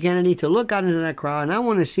Bobby Kennedy to look out into that crowd, and I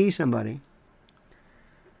want to see somebody.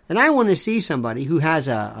 And I want to see somebody who has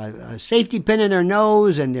a safety pin in their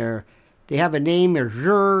nose, and they have a name,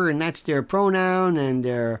 and that's their pronoun, and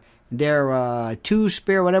they're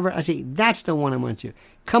two-spirit, whatever. I say, that's the one I want you.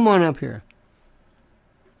 Come on up here.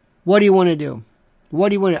 What do you want to do? What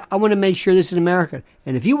do you want to? I want to make sure this is America.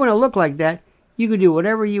 And if you want to look like that, you can do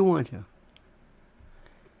whatever you want to.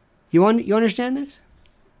 You understand this?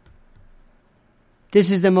 This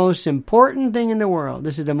is the most important thing in the world.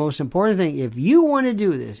 This is the most important thing. If you want to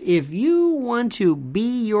do this, if you want to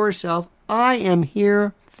be yourself, I am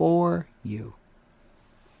here for you.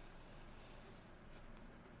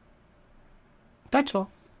 That's all.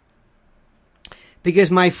 Because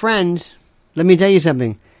my friends, let me tell you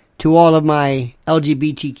something. To all of my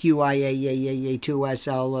LGBTQIA,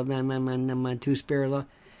 2SL, 2-spirit,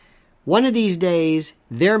 one of these days,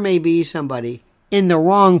 there may be somebody in the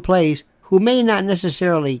wrong place who may not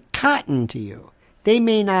necessarily cotton to you. They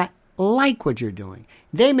may not like what you're doing.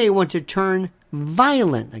 They may want to turn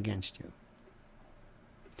violent against you.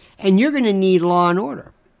 And you're going to need law and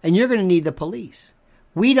order. And you're going to need the police.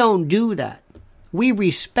 We don't do that. We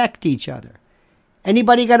respect each other.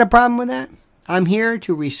 Anybody got a problem with that? I'm here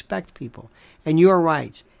to respect people and your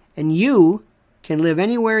rights. And you can live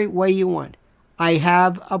anywhere way you want. I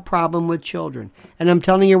have a problem with children. And I'm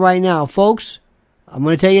telling you right now, folks, I'm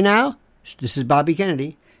going to tell you now, this is Bobby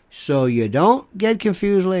Kennedy, so you don't get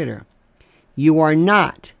confused later. You are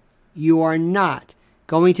not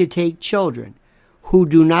going to take children who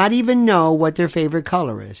do not even know what their favorite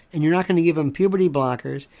color is. And you're not going to give them puberty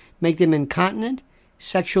blockers, make them incontinent,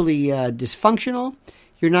 sexually dysfunctional.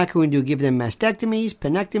 You're not going to give them mastectomies,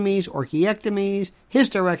 penectomies, orchiectomies,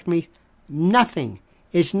 hysterectomies. Nothing.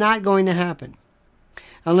 It's not going to happen.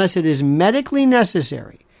 Unless it is medically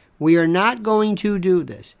necessary. We are not going to do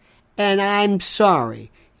this. And I'm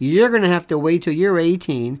sorry. You're going to have to wait till you're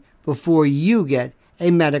 18 before you get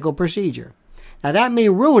a medical procedure. Now, that may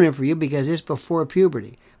ruin it for you because it's before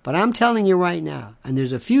puberty. But I'm telling you right now, and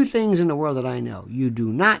there's a few things in the world that I know. You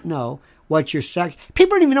do not know what your sex...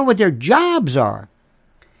 People don't even know what their jobs are.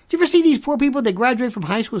 Do you ever see these poor people that graduate from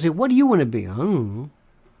high school and say, what do you want to be? I don't know.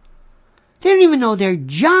 They don't even know their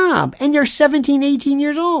job, and they're 17, 18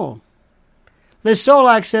 years old. Liz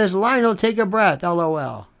Solak says, Lionel, take a breath,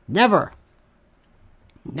 LOL. Never.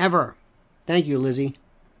 Never. Thank you, Lizzie.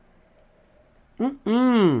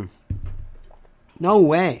 No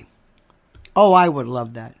way. Oh, I would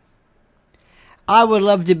love that. I would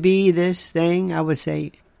love to be this thing. I would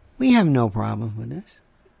say, we have no problem with this.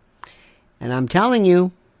 And I'm telling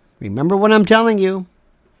you, remember what I'm telling you.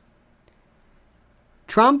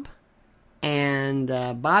 Trump and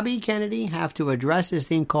Bobby Kennedy have to address this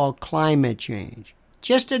thing called climate change.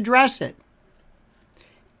 Just address it.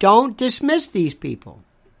 Don't dismiss these people.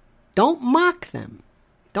 Don't mock them.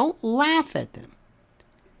 Don't laugh at them.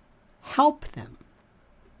 Help them.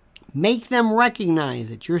 Make them recognize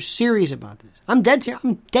that you're serious about this. I'm dead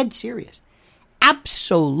serious.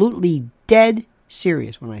 Absolutely dead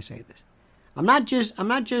serious when I say this. I'm not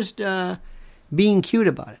just being cute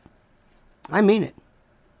about it. I mean it.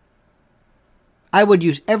 I would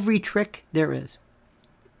use every trick there is.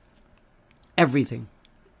 Everything.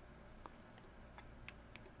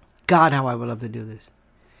 God, how I would love to do this.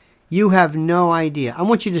 You have no idea. I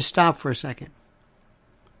want you to stop for a second.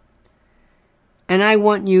 And I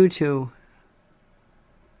want you to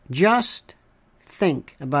just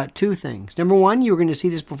think about two things. Number one, you were going to see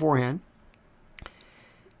this beforehand.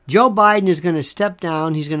 Joe Biden is going to step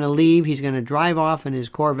down. He's going to leave. He's going to drive off in his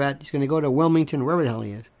Corvette. He's going to go to Wilmington, wherever the hell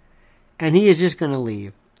he is. And he is just going to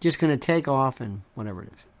leave. Just going to take off and whatever it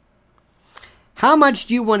is. How much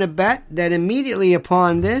do you want to bet that immediately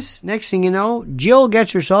upon this, next thing you know, Jill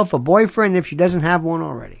gets herself a boyfriend if she doesn't have one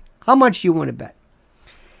already? How much do you want to bet?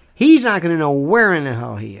 He's not going to know where in the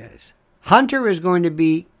hell he is. Hunter is going to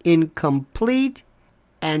be in complete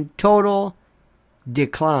and total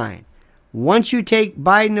decline. Once you take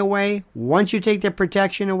Biden away, once you take the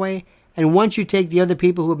protection away, and once you take the other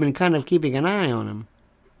people who have been kind of keeping an eye on him,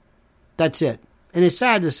 that's it. And it's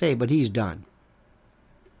sad to say, but he's done.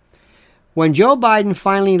 When Joe Biden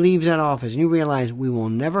finally leaves that office and you realize we will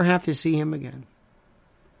never have to see him again,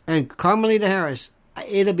 and Carmelita Harris,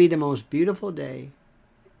 it'll be the most beautiful day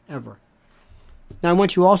ever. Now, I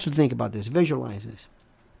want you also to think about this. Visualize this.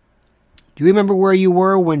 Do you remember where you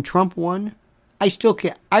were when Trump won? I still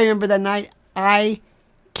can't. I remember that night. I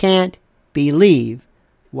can't believe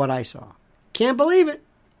what I saw. Can't believe it.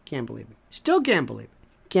 Can't believe it. Still can't believe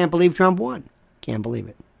it. Can't believe Trump won. Can't believe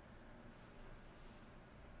it.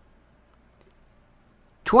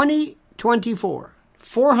 2024,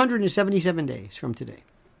 477 days from today.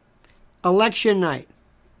 Election night.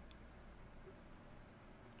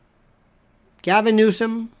 Gavin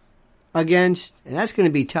Newsom against, and that's going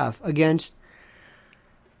to be tough, against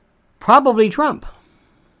probably Trump.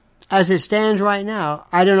 As it stands right now,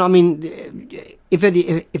 I don't know. I mean, if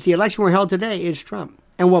the election were held today, it's Trump.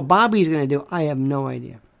 And what Bobby's going to do, I have no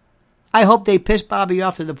idea. I hope they piss Bobby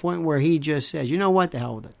off to the point where he just says, you know what, the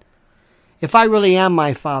hell with it. If I really am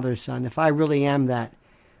my father's son, if I really am that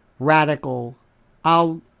radical,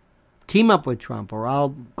 I'll team up with Trump, or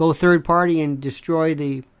I'll go third party and destroy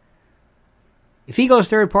the... If he goes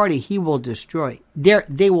third party, he will destroy.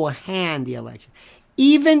 They will hand the election.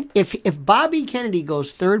 Even if Bobby Kennedy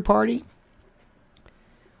goes third party,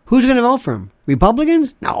 who's going to vote for him?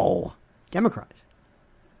 Republicans? No. Democrats.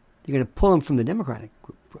 They're going to pull him from the Democratic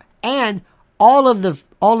group. And all of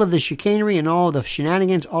the chicanery and all of the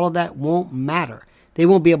shenanigans, all of that won't matter. They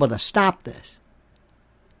won't be able to stop this.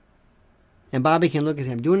 And Bobby can look at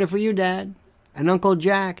him, I'm doing it for you, Dad. And Uncle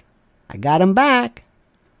Jack, I got him back.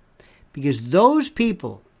 Because those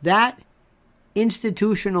people, that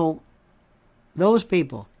institutional, those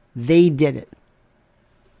people, they did it.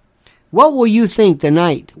 What will you think the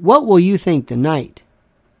night? What will you think the night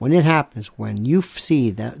when it happens, when you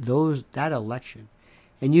see that election,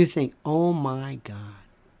 and you think, oh my God,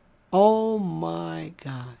 oh my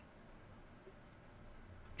God,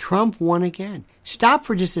 Trump won again. Stop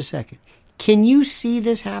for just a second. Can you see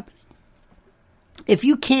this happening? If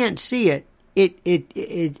you can't see it,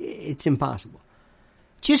 it's impossible.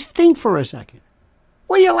 Just think for a second.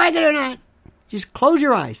 Whether you like it or not, just close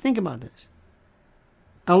your eyes. Think about this.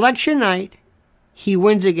 Election night, he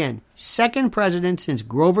wins again. Second president since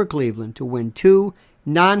Grover Cleveland to win 2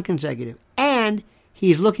 non-consecutive. And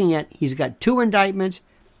he's got 2 indictments,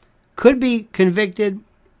 could be convicted.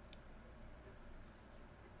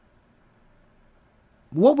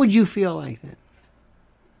 What would you feel like then?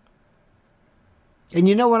 And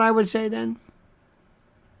you know what I would say then?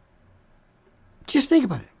 Just think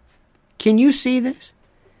about it. Can you see this?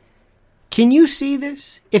 Can you see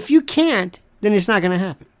this? If you can't, then it's not going to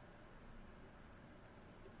happen.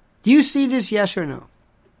 Do you see this, yes or no?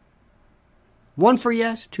 1 for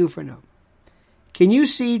yes, 2 for no. Can you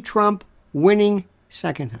see Trump winning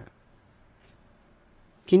second time?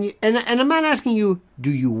 Can you? And I'm not asking you,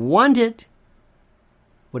 do you want it?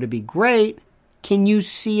 Would it be great? Can you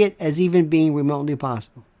see it as even being remotely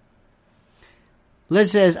possible?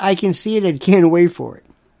 Liz says, I can see it and can't wait for it.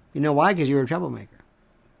 You know why? Because you're a troublemaker.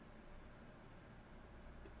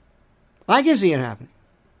 I can see it happening.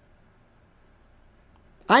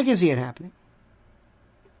 I can see it happening.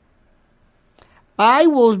 I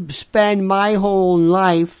will spend my whole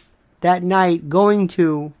life that night going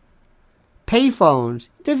to payphones.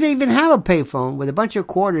 If they even have a payphone with a bunch of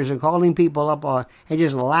quarters and calling people up and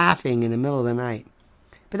just laughing in the middle of the night.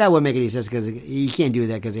 But that wouldn't make any sense because you can't do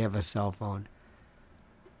that because they have a cell phone.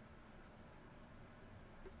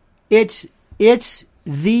 It is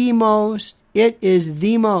the most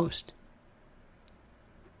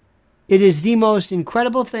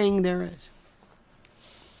incredible thing there is.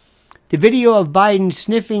 The video of Biden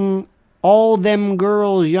sniffing all them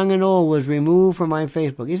girls, young and old, was removed from my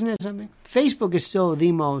Facebook. Isn't that something? Facebook is still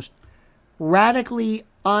the most radically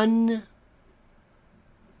I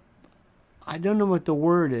don't know what the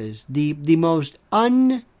word is. The most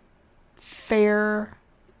unfair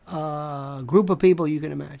group of people you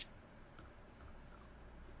can imagine.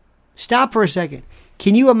 Stop for a second.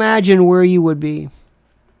 Can you imagine where you would be?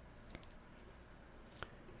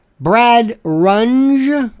 Brad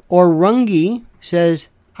Runge or Rungy says,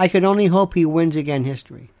 I could only hope he wins again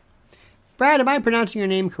history. Brad, am I pronouncing your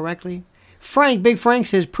name correctly? Frank, Big Frank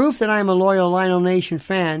says, proof that I am a loyal Lionel Nation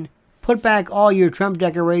fan. Put back all your Trump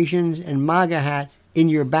decorations and MAGA hats in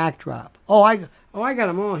your backdrop. I got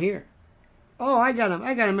them all here. I got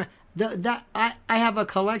them. I have a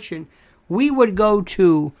collection. We would go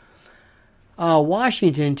to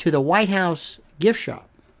Washington to the White House gift shop.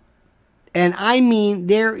 And I mean,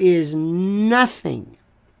 there is nothing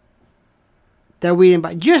that we didn't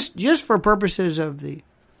buy. Just for purposes of the...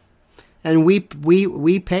 And we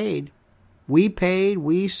paid.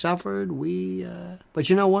 We suffered, but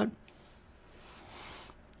you know what?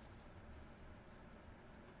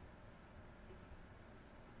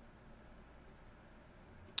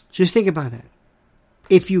 Just think about that.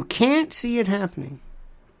 If you can't see it happening,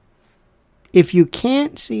 it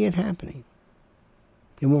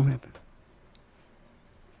won't happen.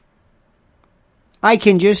 I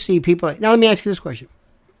can just see people. Now, let me ask you this question.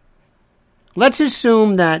 Let's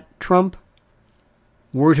assume that Trump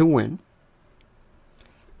were to win,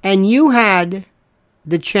 and you had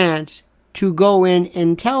the chance to go in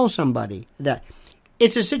and tell somebody that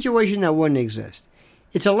it's a situation that wouldn't exist.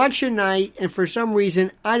 It's election night, and for some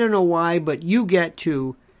reason, I don't know why, but you get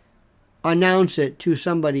to announce it to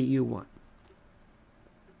somebody you want.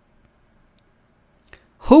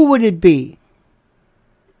 Who would it be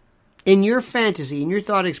in your fantasy, in your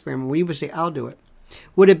thought experiment, where you would say, I'll do it?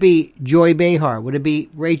 Would it be Joy Behar? Would it be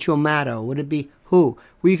Rachel Maddow? Would it be who?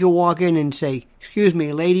 Where you could walk in and say, excuse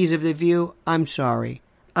me, ladies of The View, I'm sorry.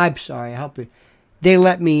 I hope you. They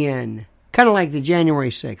let me in. Kind of like the January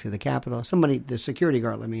 6th at the Capitol. Somebody, the security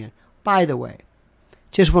guard let me in. By the way,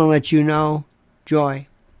 just want to let you know, Joy,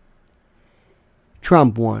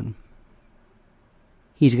 Trump won.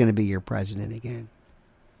 He's going to be your president again.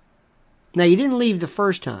 Now, you didn't leave the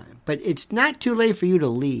first time, but it's not too late for you to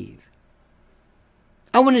leave.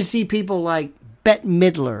 I want to see people like Bette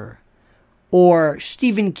Midler or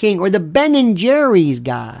Stephen King or the Ben and Jerry's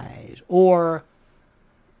guys or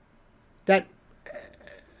that.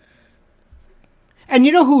 And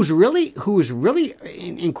you know who's really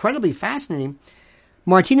incredibly fascinating?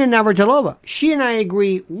 Martina Navratilova. She and I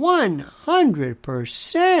agree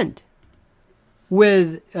 100%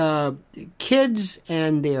 with kids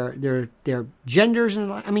and their genders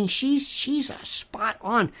and I mean she's a spot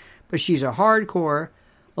on, but she's a hardcore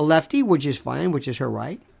lefty, which is fine, which is her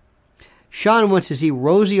right. Sean wants to see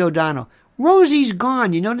Rosie O'Donnell. Rosie's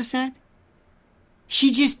gone. You notice that?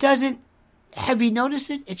 She just doesn't. Have you noticed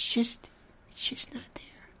it? It's just not there.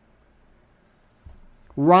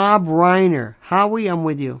 Rob Reiner. Howie, I'm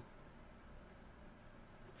with you.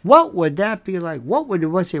 What would that be like?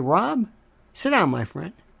 What say, Rob? Sit down, my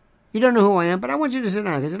friend. You don't know who I am, but I want you to sit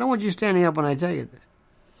down because I don't want you standing up when I tell you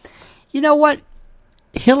this. You know what?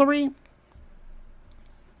 Hillary.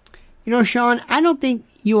 You know, Sean, I don't think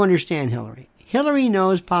you understand Hillary. Hillary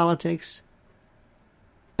knows politics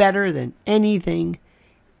better than anything.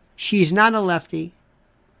 She's not a lefty.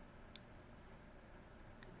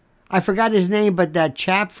 I forgot his name, but that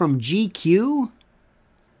chap from GQ?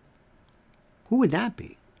 Who would that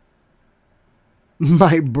be?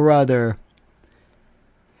 My brother.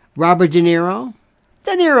 Robert De Niro?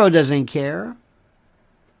 De Niro doesn't care.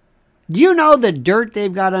 Do you know the dirt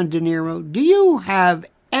they've got on De Niro? Do you have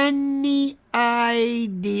any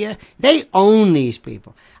idea? They own these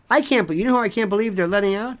people. You know who I can't believe they're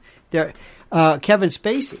letting out? They're Kevin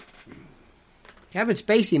Spacey. Kevin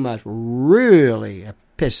Spacey must really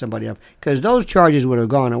piss somebody off because those charges would have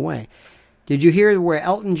gone away. Did you hear where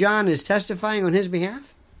Elton John is testifying on his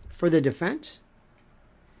behalf for the defense?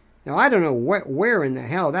 Now, I don't know where in the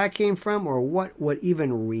hell that came from or what would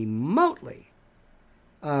even remotely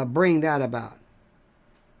bring that about.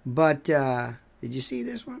 But did you see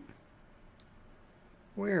this one?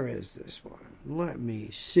 Where is this one? Let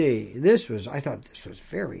me see. I thought this was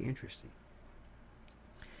very interesting.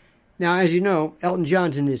 Now, as you know, Elton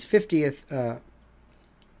John's in his 50th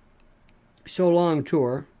So Long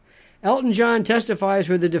tour. Elton John testifies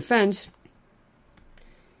for the defense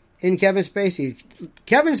in Kevin Spacey.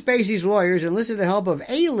 Kevin Spacey's lawyers enlisted the help of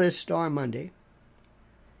A-list star Monday,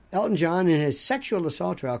 Elton John, in his sexual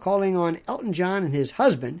assault trial, calling on Elton John and his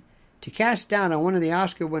husband to cast doubt on one of the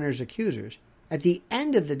Oscar winner's accusers at the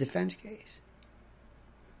end of the defense case.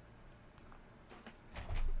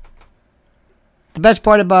 The best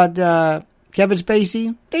part about Kevin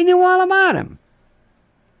Spacey, they knew all about him.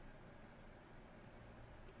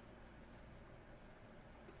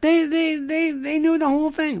 They knew the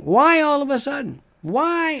whole thing. Why all of a sudden?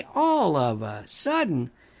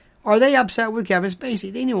 Are they upset with Kevin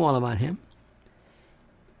Spacey? They knew all about him.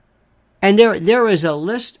 And there is a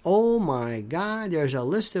list, oh my God, there's a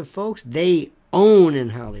list of folks they own in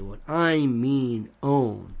Hollywood. I mean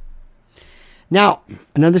own. Now,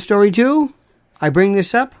 another story too. I bring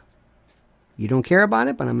this up. You don't care about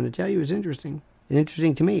it, but I'm going to tell you it's interesting. It's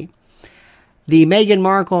interesting to me. The Meghan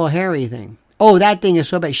Markle-Harry thing. Oh, that thing is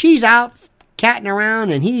so bad. She's out catting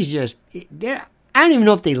around and he's just... I don't even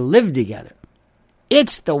know if they live together.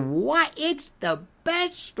 It's the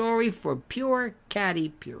best story for pure catty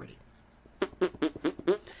purity.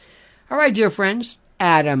 All right, dear friends.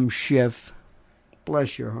 Adam Schiff.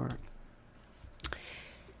 Bless your heart.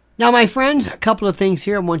 Now, my friends, a couple of things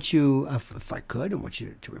here. I want you, if I could, I want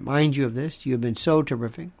you to remind you of this. You have been so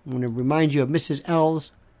terrific. I want to remind you of Mrs.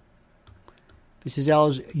 L's Mrs.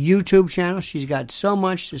 L's YouTube channel. She's got so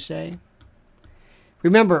much to say.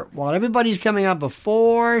 Remember, while everybody's coming up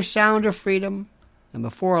before Sound of Freedom and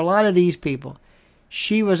before a lot of these people,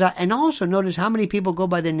 she was, and also notice how many people go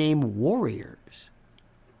by the name Warriors.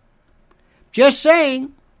 Just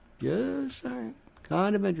saying.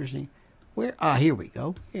 Kind of interesting. Here we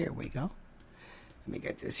go. Let me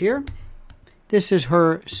get this here. This is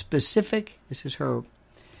her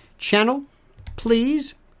channel.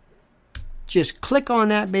 Please, just click on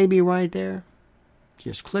that baby right there.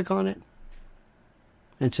 Just click on it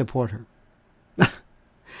and support her.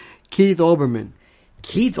 Keith Olbermann.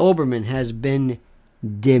 Keith Olbermann has been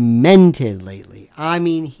demented lately. I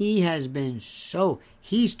mean, he has been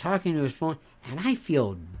he's talking to his phone, and I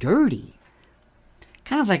feel dirty.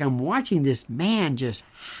 Kind of like I'm watching this man just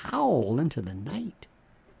howl into the night.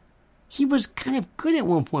 He was kind of good at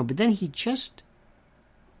one point, but then he just...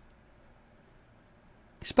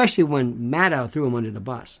 Especially when Maddow threw him under the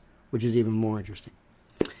bus, which is even more interesting.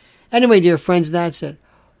 Anyway, dear friends, that's it.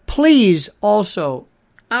 Please also,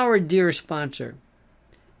 our dear sponsor,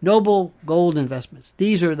 Noble Gold Investments.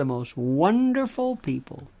 These are the most wonderful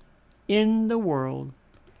people in the world.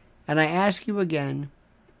 And I ask you again,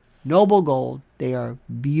 Noble Gold, they are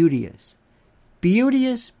beauteous.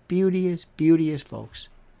 Beauteous, beauteous, beauteous folks.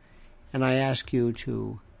 And I ask you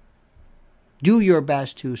to do your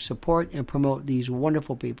best to support and promote these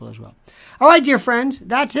wonderful people as well. All right, dear friends,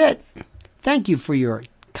 that's it. Thank you for your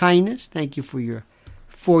kindness. Thank you for your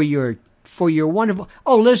wonderful...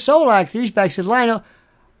 Oh, Liz Solak, 3-Spec says, Lionel,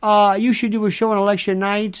 you should do a show on election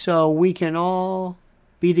night so we can all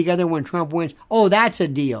be together when Trump wins. Oh, that's a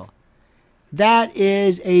deal. That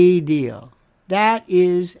is a deal. That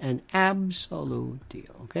is an absolute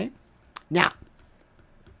deal, okay? Now,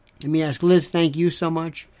 let me ask Liz, thank you so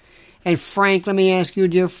much. And Frank, let me ask you,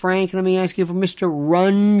 dear Frank, let me ask you for Mr.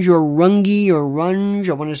 Runge or Runge or Runge,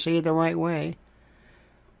 I want to say it the right way,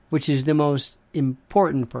 which is the most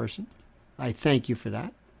important person. I thank you for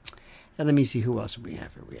that. And let me see who else we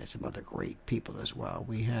have here. We had some other great people as well.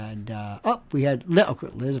 We had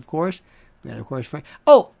Liz, of course. We had, of course, Frank.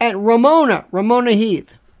 Oh, and Ramona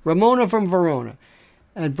Heath. Ramona from Verona.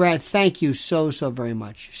 And Brad, thank you so, so very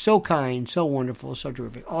much. So kind, so wonderful, so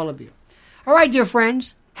terrific. All of you. All right, dear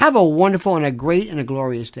friends. Have a wonderful and a great and a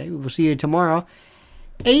glorious day. We will see you tomorrow.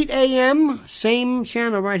 8 a.m., same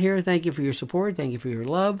channel right here. Thank you for your support. Thank you for your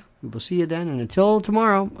love. We will see you then. And until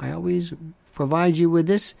tomorrow, I always provide you with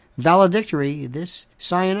this valedictory, this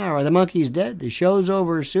sayonara. The monkey's dead. The show's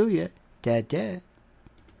over. Sue ya. Ta-ta.